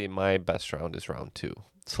 luckily, my best round is round 2.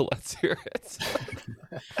 So let's hear it.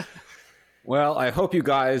 Well, I hope you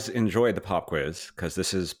guys enjoyed the pop quiz, because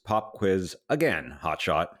this is pop quiz again,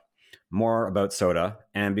 hotshot. More about soda.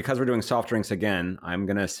 And because we're doing soft drinks again, I'm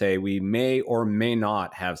going to say we may or may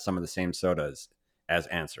not have some of the same sodas as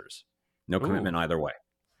answers. No commitment either way.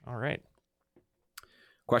 All right.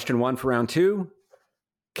 Question 1 for round 2.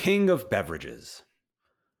 King of beverages.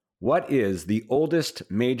 What is the oldest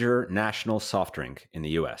major national soft drink in the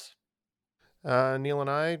U.S.? Neil and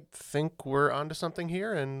I think we're onto something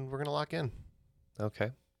here, and we're going to lock in.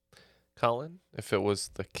 Okay. Colin, if it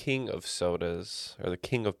was the king of sodas or the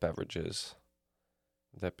king of beverages,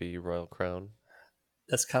 would that be Royal Crown?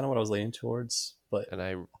 That's kind of what I was leaning towards, but And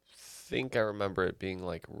I think I remember it being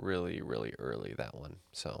like really, really early, that one.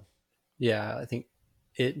 So yeah, I think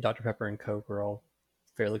Dr. Pepper and Coke were all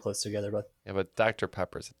fairly close together. But Yeah, but Dr.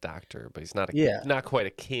 Pepper's a doctor, but he's not not quite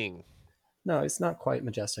a king. No, it's not quite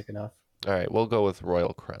majestic enough. All right, we'll go with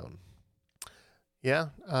Royal Crown. Yeah.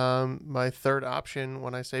 My third option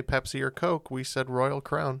when I say Pepsi or Coke, we said Royal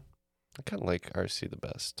Crown. I kind of like RC the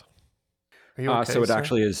best. Are you okay, So it sir?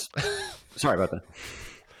 actually is. Sorry about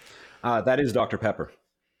that. That is Dr. Pepper.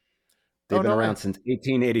 They've been around since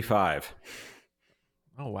 1885.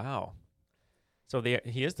 Oh, wow. So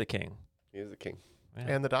he is the king. He is the king. Yeah.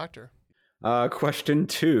 And the doctor. Question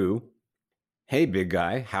 2. Hey, big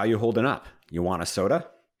guy, how you holding up? You want a soda?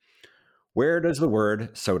 Where does the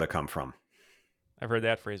word soda come from? I've heard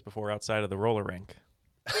that phrase before outside of the roller rink.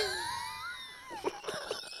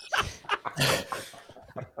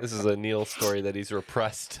 This is a Neil story that he's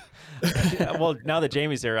repressed. Yeah, well, now that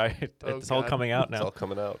Jamie's there, it's all coming out now. It's all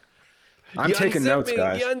coming out. I'm taking notes,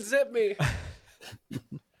 guys. You unzip me.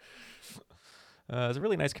 It's a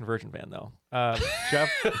really nice conversion van, though. Jeff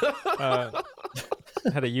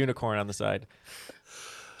had a unicorn on the side.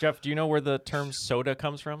 Jeff, do you know where the term soda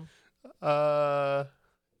comes from?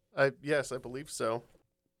 Yes, I believe so.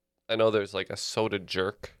 I know there's like a soda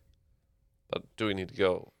jerk, but do we need to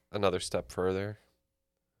go another step further?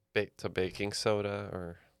 To baking soda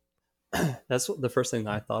or? That's the first thing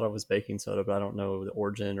that I thought of was baking soda, but I don't know the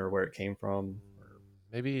origin or where it came from.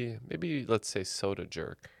 Maybe let's say soda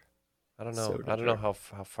jerk. I don't know. I don't know how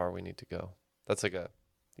far we need to go. That's like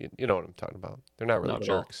you know what I'm talking about. They're not really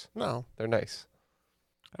jerks. No, they're nice.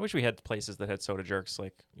 I wish we had places that had soda jerks.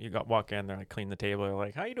 Like walk in, they're like clean the table. They're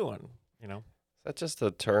like, "How you doing?" You know. Is that just the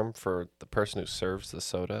term for the person who serves the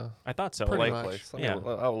soda? I thought so. Pretty like, much. Yeah.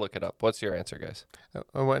 I'll look it up. What's your answer, guys?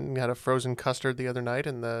 I went and got a frozen custard the other night,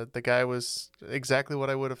 and the guy was exactly what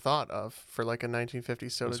I would have thought of for like a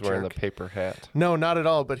 1950s soda He was wearing jerk. the paper hat. No, not at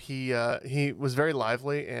all. But he was very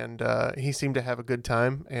lively, and he seemed to have a good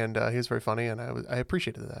time, and he was very funny, and I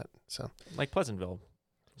appreciated that. So like Pleasantville.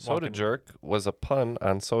 Soda jerk was a pun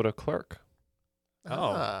on soda clerk.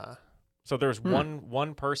 Oh, so there's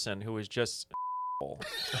one person who was just,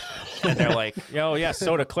 and they're like, "Yo, yeah,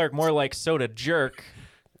 soda clerk, more like soda jerk."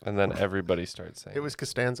 And then everybody starts saying it was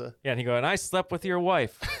Costanza. Yeah, and he go, "And I slept with your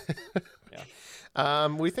wife." Yeah.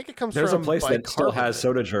 We think it comes There's from a place that still has bicarbonate.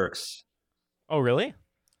 soda jerks. Oh, really?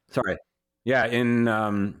 Sorry. Yeah,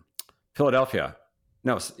 in Philadelphia.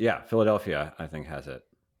 No, Philadelphia, I think, has it.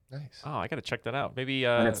 Nice. Oh, I got to check that out. Maybe.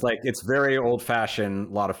 And it's very old-fashioned,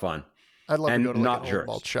 a lot of fun. I'd love and to go to like not an old jerks.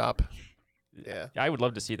 malt shop. Yeah. I would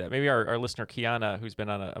love to see that. Maybe our listener Kiana, who's been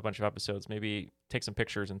on a bunch of episodes, maybe take some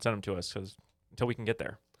pictures and send them to us until we can get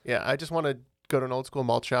there. Yeah, I just want to go to an old school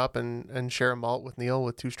malt shop and share a malt with Neil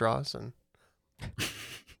with 2 straws. And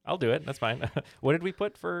I'll do it. That's fine. What did we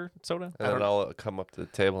put for soda? And then I'll come up to the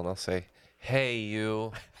table and I'll say, "Hey,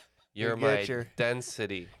 you're my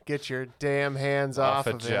density. Get your damn hands off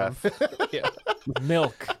of Jeff." him. Yeah.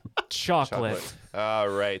 Milk, chocolate. All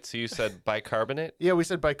right. So you said bicarbonate? Yeah, we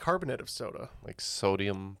said bicarbonate of soda. Like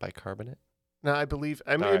sodium bicarbonate? No, I believe.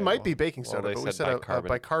 I mean, All it right, might be baking soda, they but we said said a bicarbonate.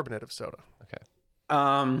 bicarbonate of soda.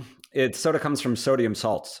 Okay. Soda comes from sodium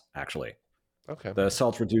salts, actually. Okay. The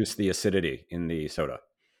salts reduce the acidity in the soda.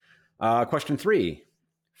 Question 3.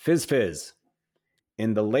 Fizz Fizz.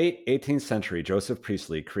 In the late 18th century, Joseph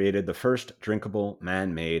Priestley created the first drinkable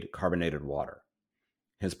man-made carbonated water.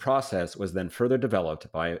 His process was then further developed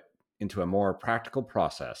into a more practical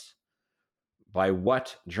process by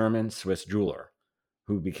what German-Swiss jeweler,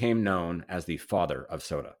 who became known as the father of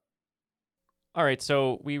soda? All right,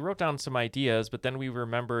 so we wrote down some ideas, but then we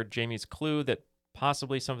remembered Jamie's clue that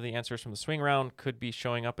possibly some of the answers from the swing round could be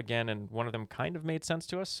showing up again, and one of them kind of made sense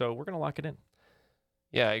to us, so we're going to lock it in.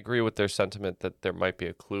 Yeah, I agree with their sentiment that there might be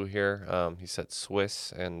a clue here. He said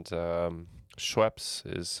Swiss, and Schweppes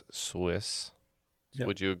is Swiss. Yep.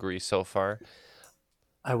 Would you agree so far?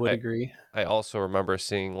 I would agree. I also remember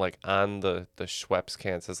seeing like on the Schweppes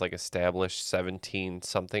can it says like established 17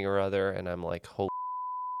 something or other, and I'm like, holy,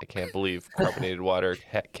 I can't believe carbonated water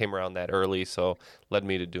came around that early. So led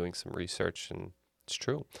me to doing some research, and it's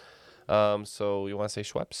true. So you want to say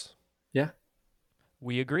Schweppes? Yeah.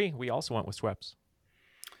 We agree. We also went with Schweppes.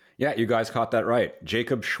 Yeah, you guys caught that right.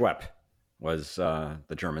 Jacob Schwepp was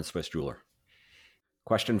the German-Swiss jeweler.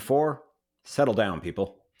 Question 4. Settle down,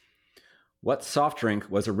 people. What soft drink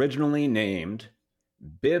was originally named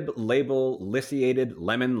Bib Label Lithiated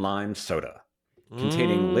Lemon Lime Soda,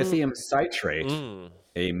 containing lithium citrate,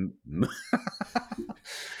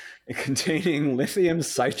 containing lithium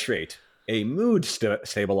citrate, a mood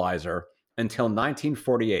stabilizer, until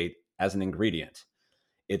 1948 as an ingredient?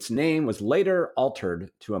 Its name was later altered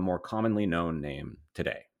to a more commonly known name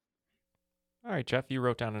today. All right, Jeff, you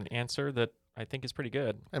wrote down an answer that I think is pretty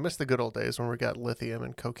good. I miss the good old days when we got lithium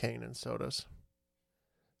and cocaine in sodas.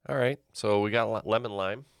 All right, so we got lemon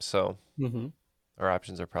lime. So Mm-hmm. our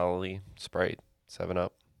options are probably Sprite,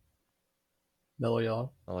 7-Up, Mellow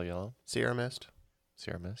Yellow. Mellow Yellow, Sierra Mist.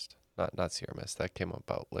 Sierra Mist. Not Sierra Mist. That came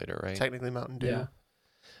about later, right? Technically Mountain Dew. Yeah.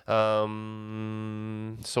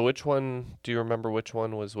 So which one? Do you remember which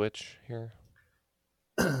one was which here?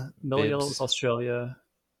 Mellow Yellow Bibs. is Australia.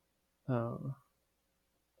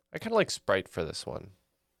 I kind of like Sprite for this one.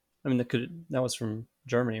 I mean, that was from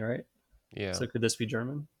Germany, right? Yeah. So could this be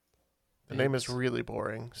German? The name is really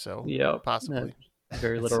boring, so Yeah, possibly.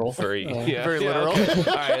 Very literal. Very, very literal. Okay.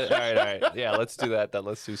 all right. Yeah, let's do that then.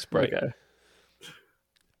 Let's do Sprite. Okay.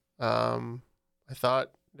 I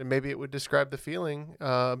thought that maybe it would describe the feeling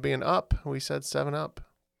being up. We said 7-Up.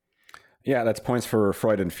 Yeah, that's points for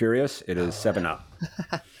Freud and Furious. It is 7-Up.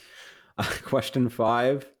 Question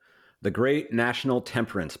 5. The great national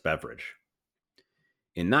temperance beverage.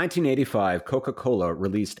 In 1985, Coca-Cola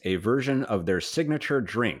released a version of their signature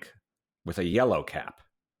drink with a yellow cap.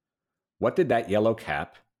 What did that yellow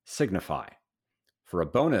cap signify? For a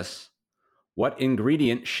bonus, what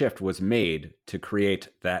ingredient shift was made to create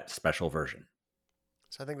that special version?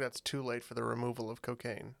 So I think that's too late for the removal of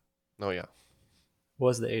cocaine. Oh, yeah.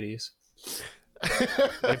 Was the 80s.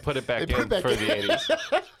 They put it back in for the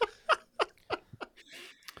 80s.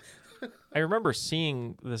 I remember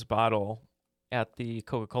seeing this bottle at the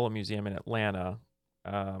Coca-Cola Museum in Atlanta.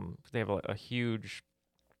 They have a huge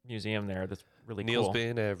museum there that's really Neil's cool.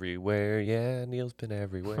 been everywhere. Yeah, Neil's been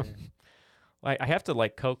everywhere. I have to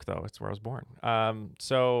like Coke, though. It's where I was born.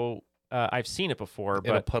 So I've seen it before. In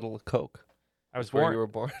but a puddle of Coke. I was Where born. you were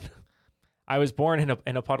born. I was born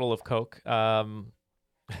in a puddle of Coke.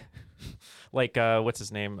 Like what's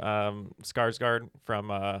his name? Skarsgård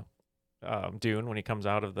from Dune when he comes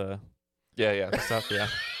out of the stuff. Yeah,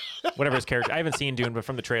 whatever his character. I haven't seen Dune, but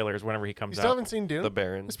from the trailers, whenever he comes You out, still haven't seen Dune? The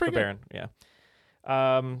Baron. It's pretty the good. Baron.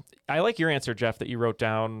 Yeah. I like your answer, Jeff, that you wrote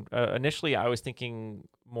down. Initially, I was thinking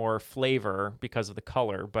more flavor because of the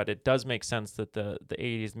color, but it does make sense that the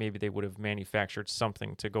 80s, maybe they would have manufactured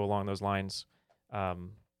something to go along those lines.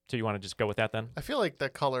 So you want to just go with that then? I feel like the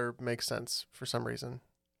color makes sense for some reason.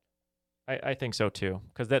 I think so too,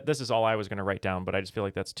 because this is all I was going to write down, but I just feel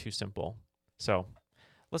like that's too simple. So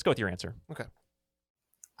let's go with your answer. Okay.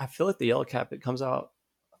 I feel like the yellow cap, it comes out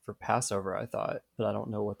for Passover, I thought, but I don't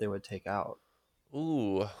know what they would take out.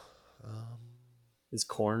 Ooh. Is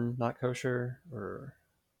corn not kosher, or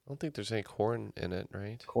I don't think there's any corn in it,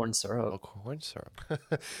 right? corn syrup? Oh, corn syrup.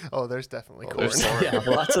 Oh, there's definitely corn. There's corn. Yeah,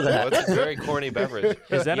 lots of that. Oh, it's a very corny beverage.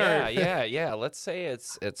 Is that yeah. Let's say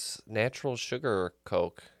it's natural sugar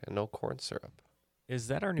Coke and no corn syrup. Is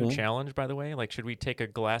that our new challenge, by the way? Like, should we take a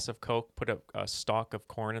glass of Coke, put a stalk of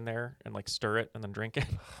corn in there, and like stir it and then drink it?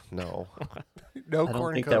 No. No I corn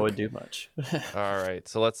don't think Coke. that would do much. All right,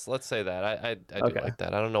 so let's say that. I do Okay. like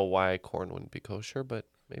that. I don't know why corn wouldn't be kosher, but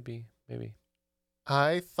maybe.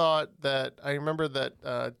 I thought that I remember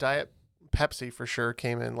that Diet Pepsi for sure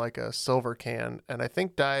came in like a silver can, and I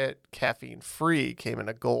think Diet Caffeine Free came in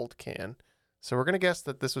a gold can. So we're gonna guess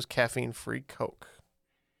that this was caffeine free Coke.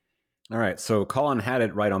 All right, so Colin had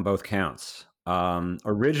it right on both counts.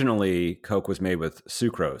 Originally, Coke was made with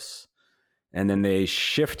sucrose, and then they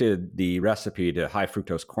shifted the recipe to high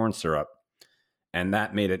fructose corn syrup, and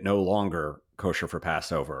that made it no longer kosher for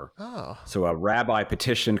Passover. Oh. So a rabbi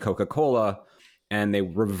petitioned Coca-Cola, and they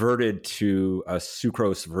reverted to a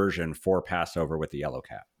sucrose version for Passover with the yellow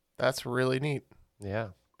cap. That's really neat. Yeah,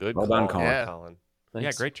 good. Well done, call, Colin. Yeah. Colin.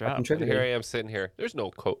 Yeah, great job. And here I am sitting here. There's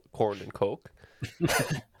no corn in Coke.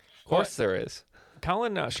 Of course there is.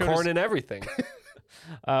 Colin showed Corn us, in everything.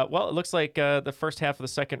 well, it looks like the first half of the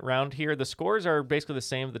second round here. The scores are basically the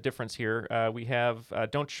same. The difference here, we have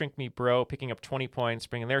Don't Shrink Me Bro picking up 20 points,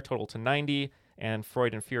 bringing their total to 90, and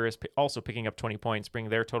Freud and Furious also picking up 20 points, bringing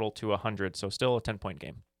their total to 100. So still a 10-point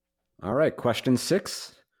game. All right, question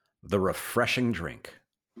 6, the refreshing drink.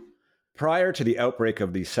 Prior to the outbreak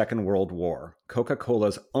of the Second World War,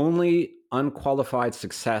 Coca-Cola's only unqualified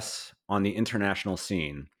success on the international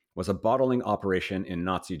scene was a bottling operation in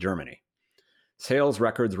Nazi Germany. Sales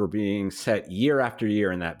records were being set year after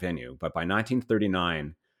year in that venue, but by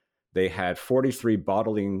 1939, they had 43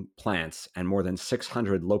 bottling plants and more than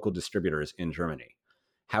 600 local distributors in Germany.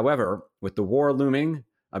 However, with the war looming,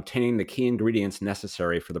 obtaining the key ingredients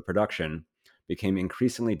necessary for the production became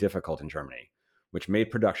increasingly difficult in Germany, which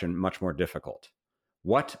made production much more difficult.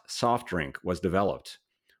 What soft drink was developed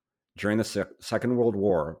during the Second World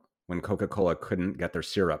War when Coca-Cola couldn't get their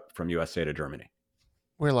syrup from USA to Germany?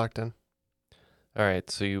 We're locked in. All right,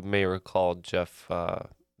 so you may recall Jeff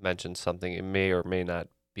mentioned something. It may or may not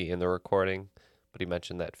be in the recording, but he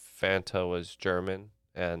mentioned that Fanta was German,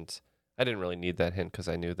 and I didn't really need that hint because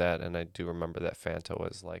I knew that, and I do remember that Fanta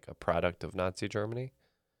was like a product of Nazi Germany.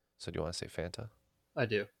 So do you want to say Fanta? I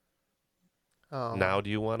do. Now do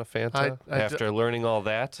you want a Fanta? After learning all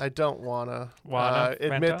that? I don't want to Fanta?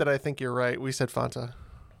 admit that I think you're right. We said Fanta.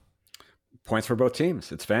 Points for both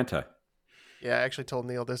teams. It's Fanta. Yeah, I actually told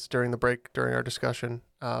Neil this during the break, during our discussion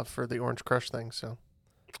for the Orange Crush thing. So,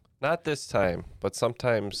 Not this time, but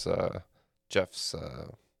sometimes Jeff's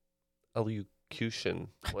elocution,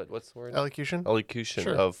 what's the word? Elocution? Elocution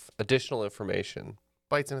Sure. of additional information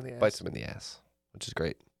bites him in the ass. bites him in the ass, which is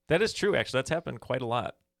great. That is true, actually. That's happened quite a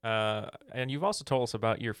lot. And you've also told us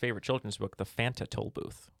about your favorite children's book, The Fanta Toll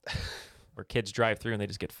Booth, where kids drive through and they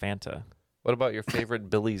just get Fanta. What about your favorite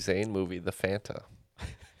Billy Zane movie, The Fanta?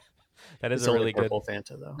 That is It's a only really good purple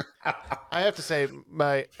Fanta, though. I have to say,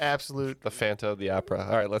 my absolute The Fanta of the Opera.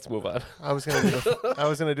 All right, let's move on. I was gonna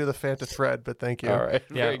do the Fanta thread, but thank you. All right,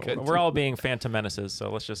 Yeah, very good. we're all being Fanta Menaces,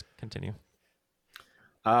 so let's just continue.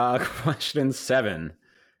 Question 7.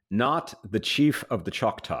 Not the chief of the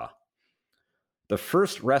Choctaw. The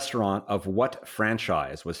first restaurant of what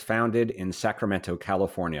franchise was founded in Sacramento,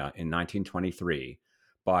 California in 1923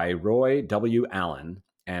 by Roy W. Allen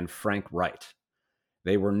and Frank Wright?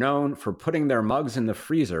 They were known for putting their mugs in the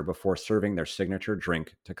freezer before serving their signature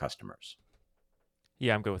drink to customers.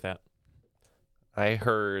 Yeah, I'm good with that. I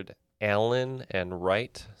heard Allen and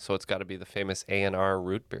Wright, so it's got to be the famous A&R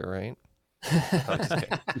root beer, right? I'm just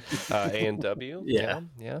kidding. A&W? Yeah.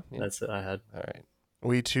 Yeah. That's it I had. All right.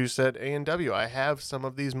 We too said A&W. I have some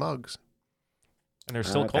of these mugs. And they're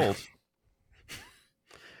still cold.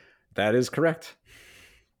 That is correct.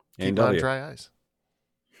 Keep A&W. on dry ice.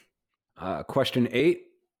 Question 8.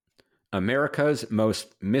 America's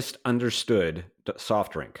most misunderstood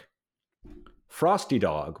soft drink. Frosty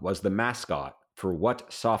Dog was the mascot for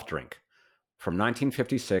what soft drink from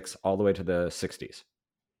 1956 all the way to the 60s?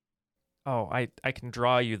 Oh, I can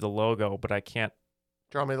draw you the logo, but I can't.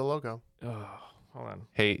 Draw me the logo. Oh, hold on.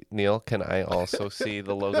 Hey, Neil, can I also see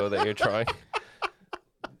the logo that you're drawing?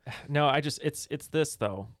 No, it's this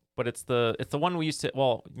though. But it's the one we used to,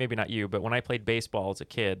 well, maybe not you, but when I played baseball as a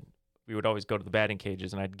kid, we would always go to the batting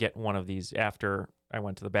cages, and I'd get one of these after I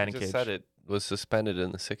went to the batting You cage. just said it was suspended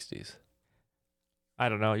in the 60s. I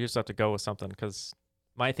don't know. You just have to go with something because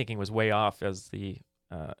my thinking was way off, as the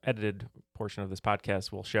edited portion of this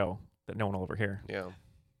podcast will show that no one will overhear. Yeah.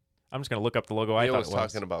 I'm just going to look up the logo. I Neil thought was it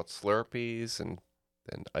was talking about Slurpees and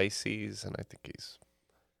Ices, and I think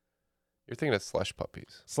you're thinking of Slush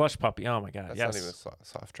Puppies. Slush Puppy. Oh, my God. That's yes. not even a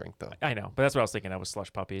soft drink, though. I know, but that's what I was thinking. I was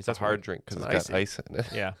Slush Puppies. It's a hard drink because it's got ice in it.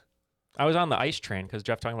 Yeah. I was on the ice train because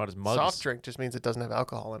Jeff talking about his mugs. Soft drink just means it doesn't have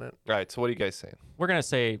alcohol in it. All right, so what are you guys saying? We're going to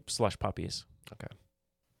say Slush Puppies. Okay.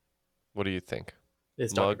 What do you think?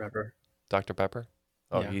 It's Mug? Dr. Pepper. Dr. Pepper?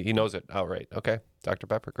 Oh, Yeah. he knows it outright. Okay. Dr.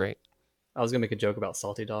 Pepper, great. I was going to make a joke about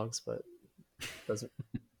salty dogs, but doesn't.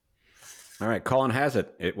 All right, Colin has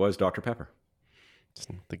it. It was Dr. Pepper.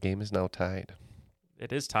 The game is now tied.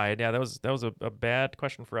 It is tied. Yeah, that was a bad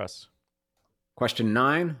question for us. Question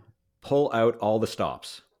 9. Pull out all the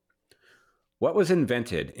stops. What was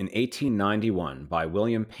invented in 1891 by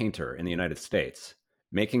William Painter in the United States,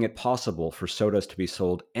 making it possible for sodas to be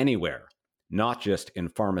sold anywhere, not just in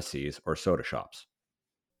pharmacies or soda shops?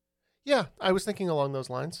 Yeah, I was thinking along those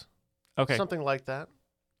lines. Okay. Something like that.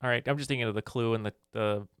 All right. I'm just thinking of the clue and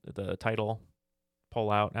the title.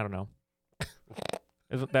 Pull out. I don't know.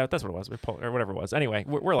 That's what it was. Or whatever it was. Anyway,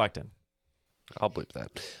 we're locked in. I'll bleep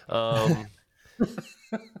that.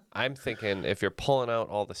 I'm thinking if you're pulling out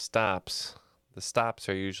all the stops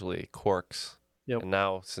are usually corks. Yep. And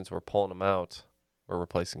now, since we're pulling them out, we're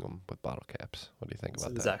replacing them with bottle caps. What do you think That's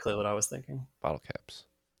about exactly what I was thinking. that? Bottle caps.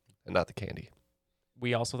 And not the candy.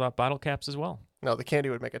 We also thought bottle caps as well. No, the candy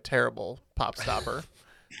would make a terrible pop stopper.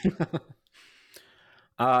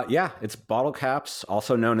 Yeah, it's bottle caps,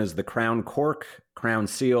 also known as the crown cork, crown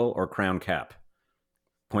seal, or crown cap.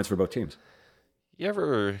 Points for both teams. You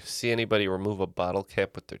ever see anybody remove a bottle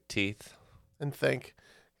cap with their teeth? And think,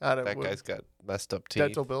 God, That guy's got messed up teeth.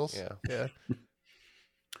 dental bills. Yeah.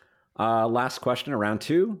 Last question, round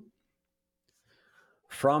 2.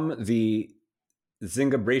 From the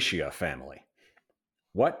Zingiberacea family,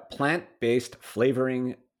 what plant-based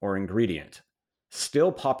flavoring or ingredient,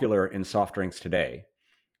 still popular in soft drinks today,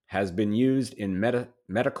 has been used in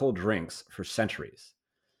medical drinks for centuries?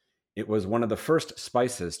 It was one of the first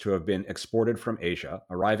spices to have been exported from Asia,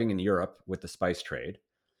 arriving in Europe with the spice trade.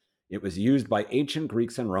 It was used by ancient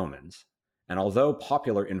Greeks and Romans, and although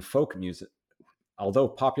popular in folk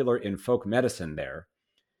medicine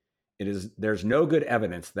there's no good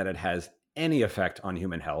evidence that it has any effect on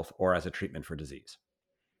human health or as a treatment for disease.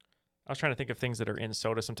 I was trying to think of things that are in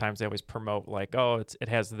soda. Sometimes they always promote like, oh, it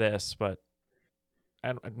has this, but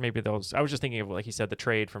maybe those. I was just thinking of, like he said, the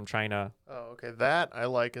trade from China. Oh, okay. That I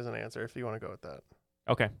like as an answer if you want to go with that.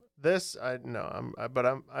 Okay. This I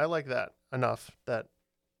like that enough that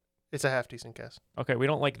it's a half decent guess. Okay, we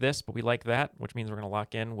don't like this, but we like that, which means we're going to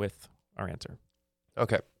lock in with our answer.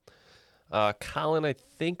 Okay. Colin, I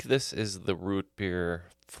think this is the root beer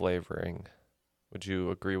flavoring. Would you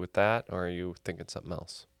agree with that, or are you thinking something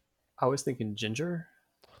else? I was thinking ginger.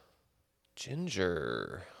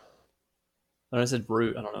 Ginger. When I said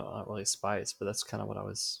root, I don't know, not really spice, but that's kind of what I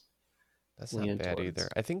was. That's not bad either.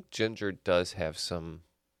 I think ginger does have some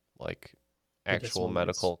like actual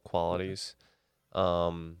medical qualities.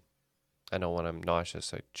 I know when I'm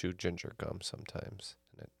nauseous, I chew ginger gum sometimes,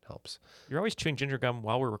 and it helps. You're always chewing ginger gum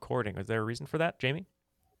while we're recording. Is there a reason for that, Jamie?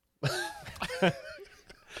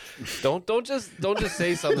 Don't just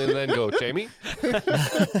say something and then go, Jamie. Quit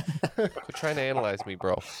trying to analyze me,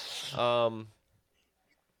 bro.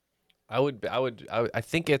 I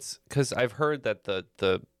think it's because I've heard that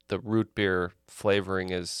the root beer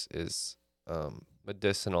flavoring is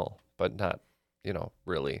medicinal, but not,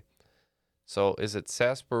 really. So is it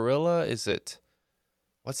sarsaparilla? Is it,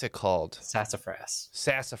 what's it called? Sassafras.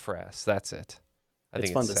 Sassafras. That's it.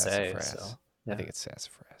 It's fun to say. So, yeah. I think it's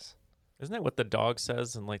sassafras. Isn't that what the dog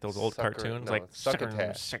says in like those old cartoons? No, like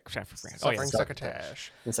succotash.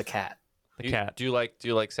 Succotash. It's a cat. Cat. Do you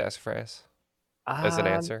like sassafras as an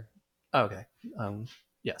answer? Okay.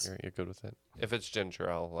 Yes. You're good with it. If it's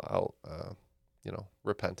ginger, I'll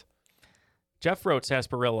repent. Jeff wrote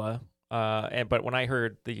sarsaparilla, but when I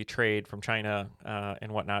heard the trade from China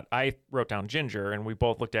and whatnot, I wrote down ginger, and we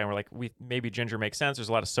both looked at it and we're like, maybe ginger makes sense. There's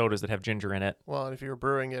a lot of sodas that have ginger in it. Well, and if you were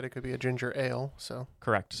brewing it, it could be a ginger ale. So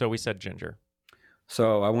correct. So we said ginger.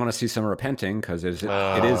 So I want to see some repenting because it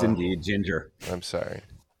is indeed ginger. I'm sorry.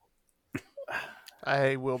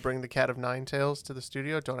 I will bring the cat of nine tails to the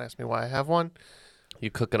studio. Don't ask me why I have one.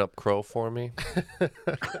 You cooking up crow for me?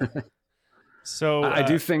 So I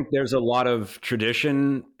do think there's a lot of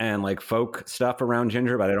tradition and like folk stuff around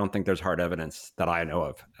ginger, but I don't think there's hard evidence that I know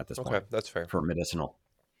of at this point. Okay, that's fair. For medicinal.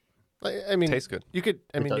 I mean, tastes good. You could.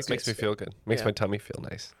 I mean, it makes me feel good. Makes my tummy feel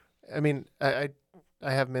nice. I mean, I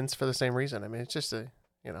have mints for the same reason. I mean, it's just The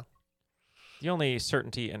only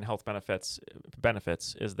certainty in health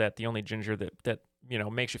benefits is that the only ginger that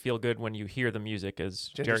makes you feel good when you hear the music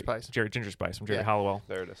is Ginger Spice. Ginger Spice from Jerry Halliwell.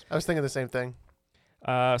 There it is. I was thinking the same thing.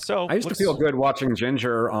 So I used to feel good watching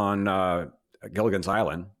Ginger on Gilligan's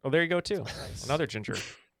Island. Oh, there you go too. Another ginger.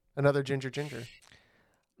 Another ginger.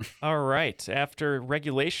 All right. After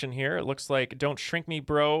regulation here, it looks like Don't Shrink Me,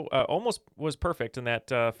 Bro almost was perfect in that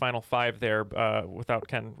final five there without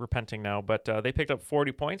Ken repenting now. But they picked up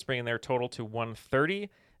 40 points, bringing their total to 130.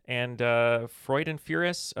 And Freud and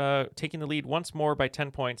Furious taking the lead once more by 10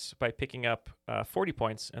 points by picking up 40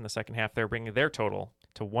 points in the second half. They're bringing their total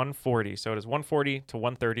to 140. So it is 140 to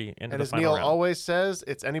 130 into the final round. And as Neil always says,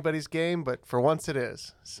 it's anybody's game, but for once it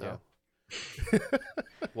is. So,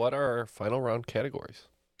 What are our final round categories?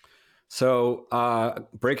 So,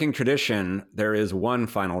 breaking tradition, there is one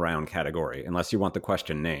final round category, unless you want the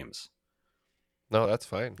question names. No, that's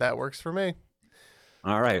fine. That works for me.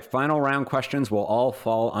 All right. Final round questions will all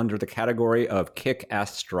fall under the category of kick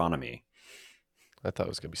astronomy. I thought it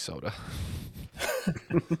was going to be soda.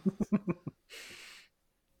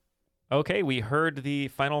 Okay, we heard the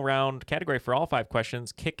final round category for all 5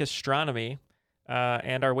 questions, kick astronomy,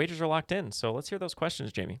 and our wagers are locked in. So let's hear those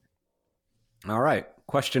questions, Jamie. All right.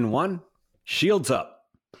 Question 1, shields up.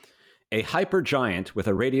 A hypergiant with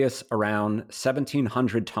a radius around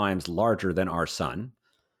 1,700 times larger than our sun,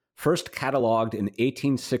 first cataloged in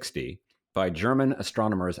 1860 by German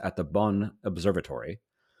astronomers at the Bonn Observatory.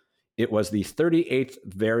 It was the 38th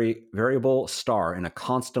variable star in a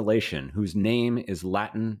constellation whose name is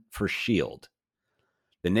Latin for shield.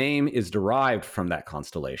 The name is derived from that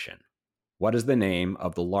constellation. What is the name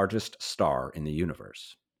of the largest star in the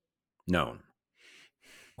universe? Known.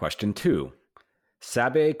 Question 2.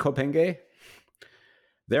 Sabe Kopenge?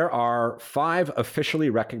 There are 5 officially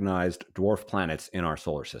recognized dwarf planets in our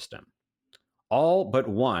solar system. All but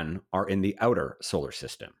one are in the outer solar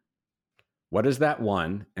system. What is that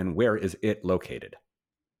one, and where is it located?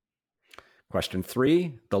 Question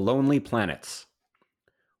 3, the lonely planets.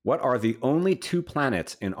 What are the only 2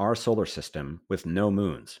 planets in our solar system with no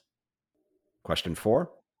moons? Question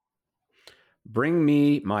 4, bring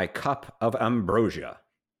me my cup of ambrosia.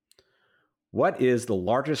 What is the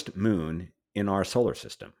largest moon in our solar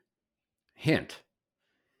system? Hint,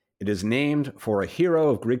 it is named for a hero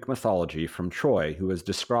of Greek mythology from Troy who is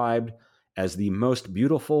described as the most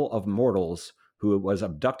beautiful of mortals who was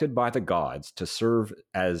abducted by the gods to serve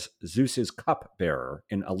as Zeus's cupbearer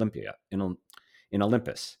in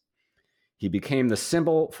Olympus. He became the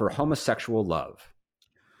symbol for homosexual love.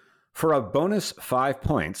 For a bonus 5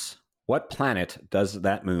 points, what planet does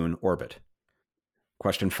that moon orbit?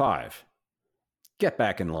 Question 5. Get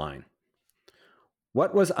back in line.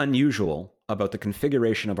 What was unusual about the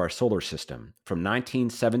configuration of our solar system from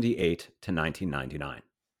 1978 to 1999?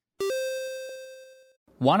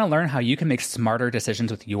 Want to learn how you can make smarter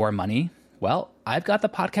decisions with your money? Well, I've got the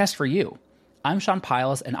podcast for you. I'm Sean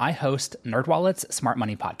Piles, and I host NerdWallet's Smart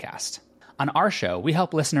Money Podcast. On our show, we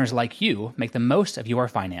help listeners like you make the most of your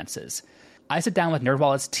finances. I sit down with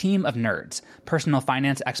NerdWallet's team of nerds, personal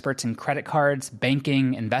finance experts in credit cards,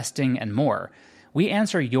 banking, investing, and more. We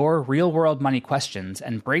answer your real-world money questions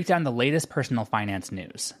and break down the latest personal finance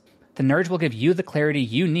news. The nerds will give you the clarity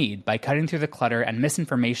you need by cutting through the clutter and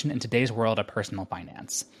misinformation in today's world of personal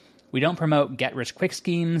finance. We don't promote get-rich-quick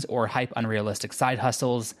schemes or hype unrealistic side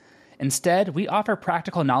hustles. Instead, we offer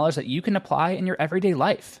practical knowledge that you can apply in your everyday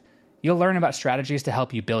life. You'll learn about strategies to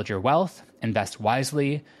help you build your wealth, invest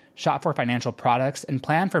wisely, shop for financial products, and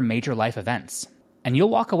plan for major life events. And you'll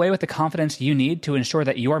walk away with the confidence you need to ensure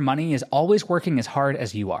that your money is always working as hard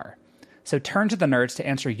as you are. So turn to the nerds to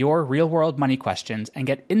answer your real-world money questions and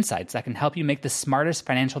get insights that can help you make the smartest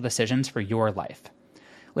financial decisions for your life.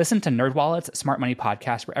 Listen to NerdWallet's Smart Money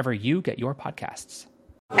Podcast wherever you get your podcasts.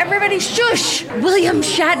 Everybody shush! William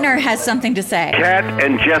Shatner has something to say. Cat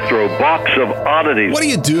and Jethro, box of oddities. What do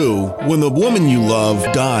you do when the woman you love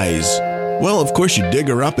dies? Well, of course you dig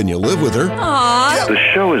her up and you live with her. Aww. The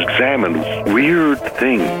show examines weird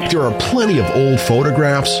things. There are plenty of old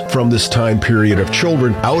photographs from this time period of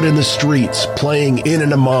children out in the streets playing in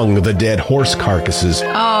and among the dead horse carcasses.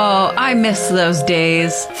 Oh, I miss those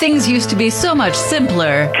days. Things used to be so much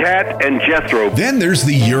simpler. Cat and Jethro. Then there's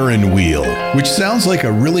the urine wheel, which sounds like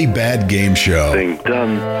a really bad game show. Thing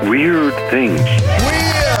done weird things.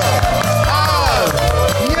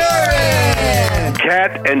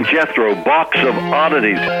 Cat and Jethro, box of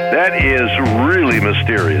oddities. That is really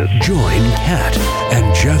mysterious. Join Kat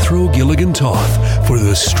and Jethro Gilligan Toth for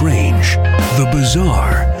the strange, the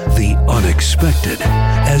bizarre, the unexpected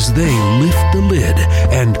as they lift the lid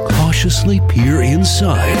and cautiously peer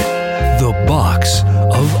inside the Box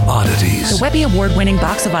of Oddities. The Webby Award-winning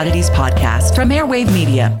Box of Oddities podcast from Airwave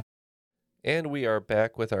Media. And we are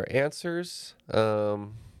back with our answers.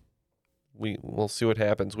 We'll see what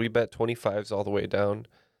happens. We bet 25s all the way down.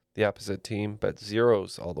 The opposite team bet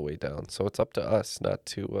zeros all the way down. So it's up to us not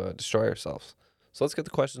to destroy ourselves. So let's get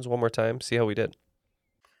the questions one more time, see how we did.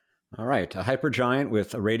 All right. A hypergiant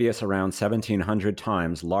with a radius around 1,700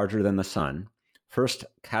 times larger than the sun, first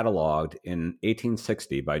cataloged in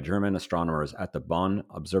 1860 by German astronomers at the Bonn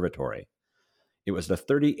Observatory. It was the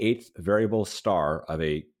 38th variable star of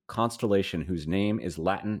a constellation whose name is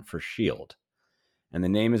Latin for shield, and the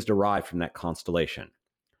name is derived from that constellation.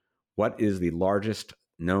 What is the largest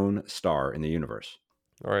known star in the universe?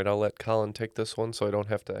 All right, I'll let Colin take this one so I don't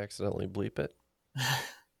have to accidentally bleep it.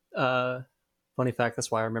 Funny fact, that's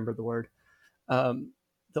why I remember the word. The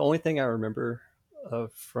only thing I remember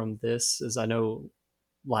from this is I know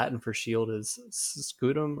Latin for shield is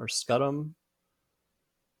scutum or scutum,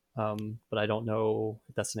 but I don't know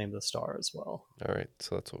if that's the name of the star as well. All right,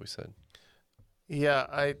 so that's what we said. Yeah,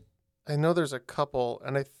 I know there's a couple,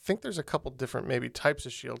 and I think there's a couple different maybe types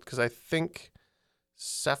of shield, because I think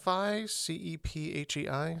Cephei,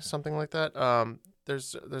 Cephei, something like that.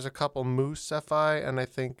 There's a couple Mu Cephei, and I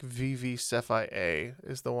think VV Cephei A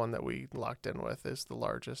is the one that we locked in with is the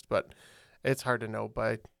largest, but it's hard to know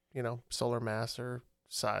by, solar mass or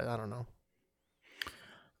size. I don't know.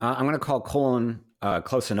 I'm going to call Colin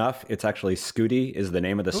close enough. It's actually Scuti is the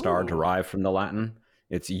name of the star derived from the Latin.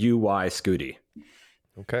 It's UY Scuti.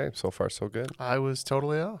 Okay, so far so good. I was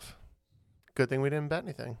totally off. Good thing we didn't bet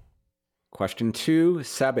anything. Question 2,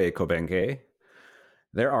 Sabe Kobenge.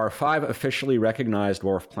 There are 5 officially recognized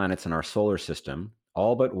dwarf planets in our solar system.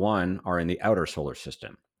 All but one are in the outer solar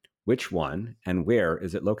system. Which one and where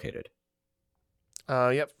is it located?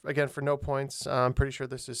 Yep. Again, for no points. I'm pretty sure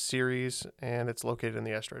this is Ceres, and it's located in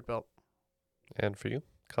the asteroid belt. And for you,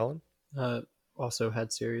 Colin? Also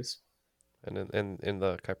had Ceres. And in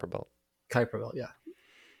the Kuiper belt. Kuiper belt,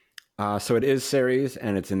 yeah. So it is Ceres,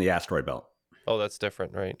 and it's in the asteroid belt. Oh, that's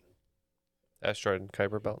different, right? Asteroid and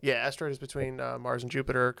Kuiper belt. Yeah, asteroid is between Mars and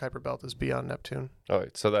Jupiter. Kuiper belt is beyond Neptune. All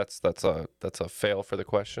right, so that's a fail for the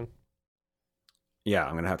question. Yeah,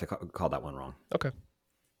 I'm going to have to call that one wrong. Okay.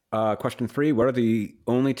 Question 3, what are the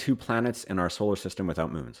only 2 planets in our solar system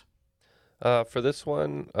without moons? For this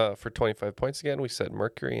one, for 25 points again, we said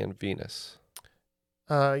Mercury and Venus.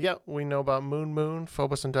 Yeah, we know about Moon,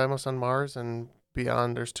 Phobos and Deimos on Mars, and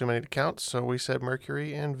beyond there's too many to count, so we said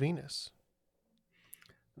Mercury and Venus.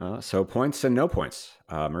 So points and no points.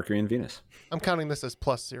 Mercury and Venus. I'm counting this as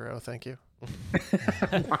 +0, thank you.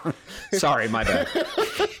 Sorry, my bad.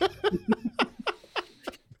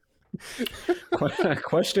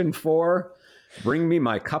 Question 4. Bring me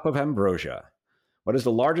my cup of ambrosia. What is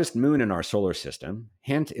the largest moon in our solar system?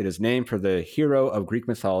 Hint, it is named for the hero of Greek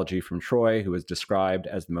mythology from Troy, who is described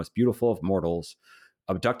as the most beautiful of mortals,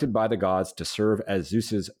 abducted by the gods to serve as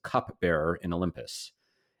Zeus's cupbearer in Olympus,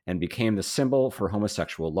 and became the symbol for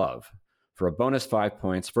homosexual love. For a bonus 5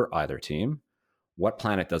 points for either team, what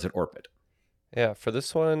planet does it orbit? Yeah, for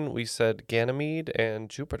this one, we said Ganymede and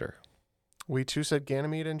Jupiter. We too said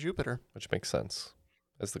Ganymede and Jupiter. Which makes sense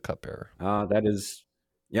as the cupbearer. That is,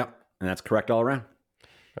 yep, and that's correct all around.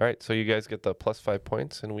 All right, so you guys get the +5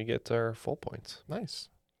 points, and we get our full points. Nice.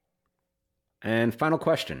 And final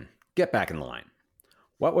question. Get back in line.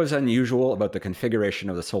 What was unusual about the configuration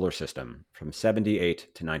of the solar system from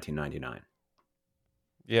 78 to 1999?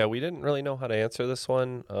 Yeah, we didn't really know how to answer this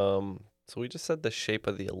one. So we just said the shape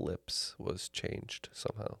of the ellipse was changed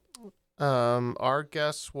somehow. Our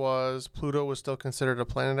guess was Pluto was still considered a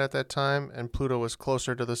planet at that time, and Pluto was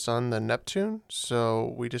closer to the sun than Neptune,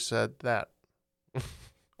 so we just said that.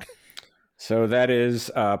 So that is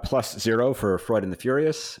 +0 for Freud and the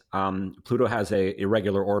Furious. Pluto has a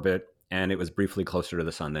irregular orbit, and it was briefly closer to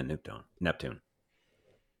the sun than Neptune.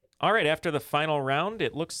 All right, after the final round,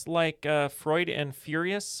 it looks like Freud and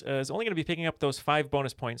Furious is only going to be picking up those 5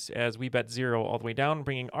 bonus points as we bet 0 all the way down,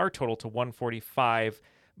 bringing our total to 145.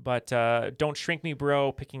 But Don't Shrink Me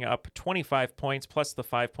Bro picking up 25 points plus the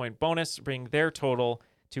 5-point bonus, bringing their total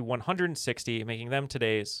to 160, making them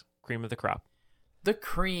today's cream of the crop. The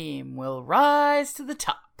cream will rise to the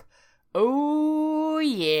top. Oh,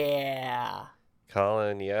 yeah.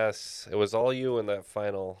 Colin, yes. It was all you in that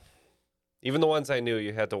final. Even the ones I knew,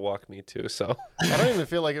 you had to walk me to, so. I don't even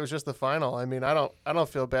feel like it was just the final. I mean, I don't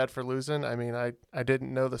feel bad for losing. I mean, I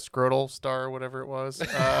didn't know the Scrotal star or whatever it was.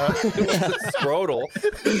 Scrotal.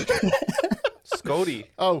 Scody.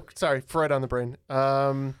 Oh, sorry, Freud on the brain.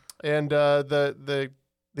 And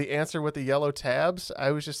the answer with the yellow tabs,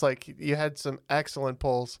 I was just like, you had some excellent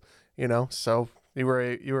pulls, so you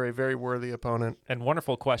were a very worthy opponent. And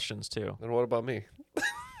wonderful questions, too. And what about me?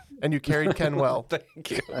 And you carried Ken well. Thank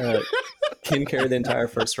you. Ken carried the entire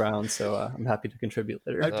first round, so I'm happy to contribute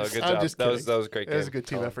later. Good job. That was a great game. It was a good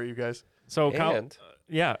team effort, you guys. So, and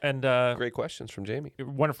great questions from Jamie.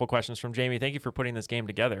 Wonderful questions from Jamie. Thank you for putting this game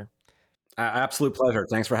together. Absolute pleasure.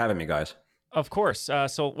 Thanks for having me, guys. Of course.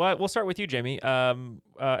 So we'll start with you, Jamie.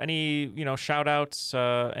 Any shout outs?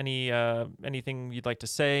 Anything you'd like to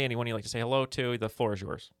say? Anyone you'd like to say hello to? The floor is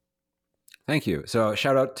yours. Thank you. So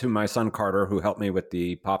shout out to my son Carter, who helped me with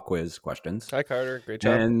the pop quiz questions. Hi, Carter. Great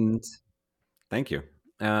job. And thank you.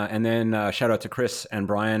 And then shout out to Chris and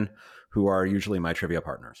Brian, who are usually my trivia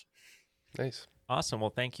partners. Nice. Awesome. Well,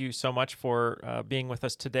 thank you so much for being with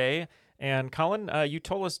us today. And Colin, you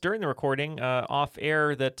told us during the recording off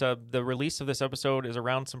air that the release of this episode is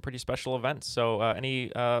around some pretty special events. So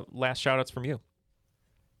any last shout outs from you?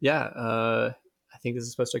 Yeah, I think this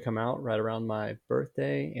is supposed to come out right around my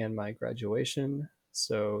birthday and my graduation.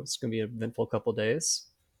 So it's going to be an eventful couple days.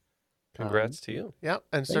 Congrats to you. Yeah,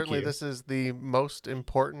 and certainly this is the most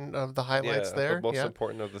important of the highlights there. The most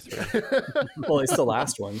important of the 3. Well, it's the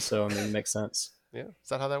last one, so I mean, it makes sense. Yeah. Is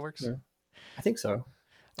that how that works? Yeah. I think so.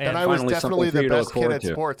 And I was definitely the best kid at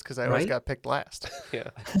sports because I always got picked last. Yeah.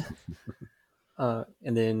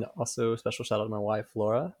 And then also special shout out to my wife,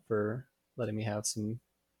 Laura, for letting me have some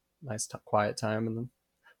nice quiet time in the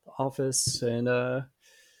office. And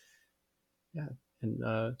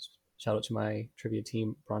shout out to my trivia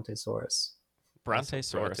team, Brontosaurus.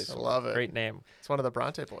 Brontosaurus. I love it. Great name. It's one of the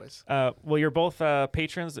Bronte boys. Well, you're both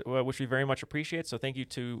patrons, which we very much appreciate. So thank you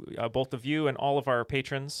to both of you and all of our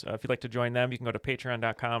patrons. If you'd like to join them, you can go to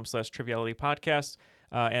patreon.com/trivialitypodcast.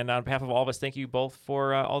 And on behalf of all of us, thank you both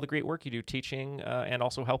for all the great work you do teaching and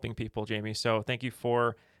also helping people, Jamie. So thank you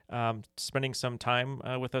for spending some time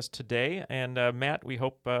with us today. And Matt, we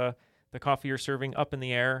hope the coffee you're serving up in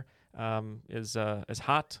the air is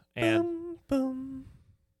hot and Boom, boom.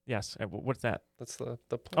 Yes. What's that? That's the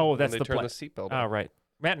plane. Oh, that's when the they turn the seatbelt on. Oh, right.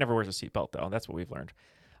 Matt never wears a seatbelt though. That's what we've learned.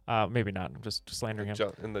 Maybe not. I'm just slandering him.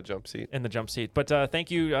 In the jump seat. In the jump seat. But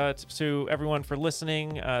thank you to everyone for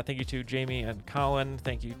listening. Thank you to Jamie and Colin.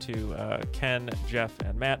 Thank you to Ken, Jeff,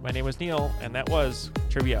 and Matt. My name was Neil, and that was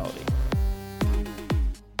Triviality.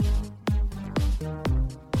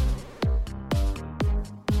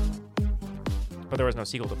 But there was no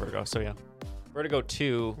sequel to Vertigo, so yeah. Vertigo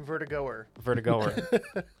 2. Vertigoer.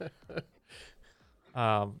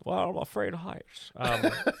 Well, I'm afraid of heights.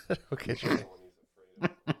 Okay, sure.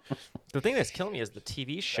 The thing that's killing me is the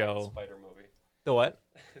TV show. Spider movie. The what?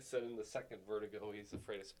 It said in the second Vertigo, he's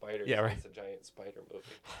afraid of spiders. Yeah, right. It's a giant spider movie.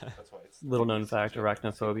 That's why it's Little known fact: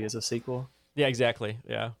 Arachnophobia is a sequel. Yeah, exactly.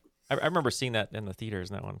 Yeah, I remember seeing that in the theaters,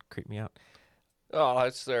 and that one creeped me out. Oh,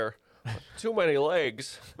 it's there. Too many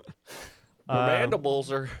legs. The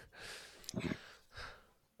mandibles are.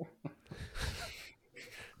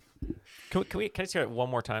 Can I see it one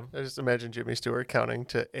more time? I just imagine Jimmy Stewart counting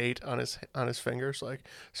to 8 on his fingers, like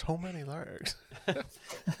so many legs.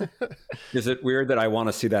 Is it weird that I want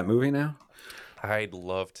to see that movie now? I'd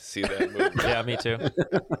love to see that movie. Yeah, me too.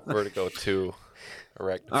 Vertigo 2.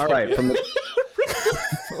 Arachnophobia. All right. From the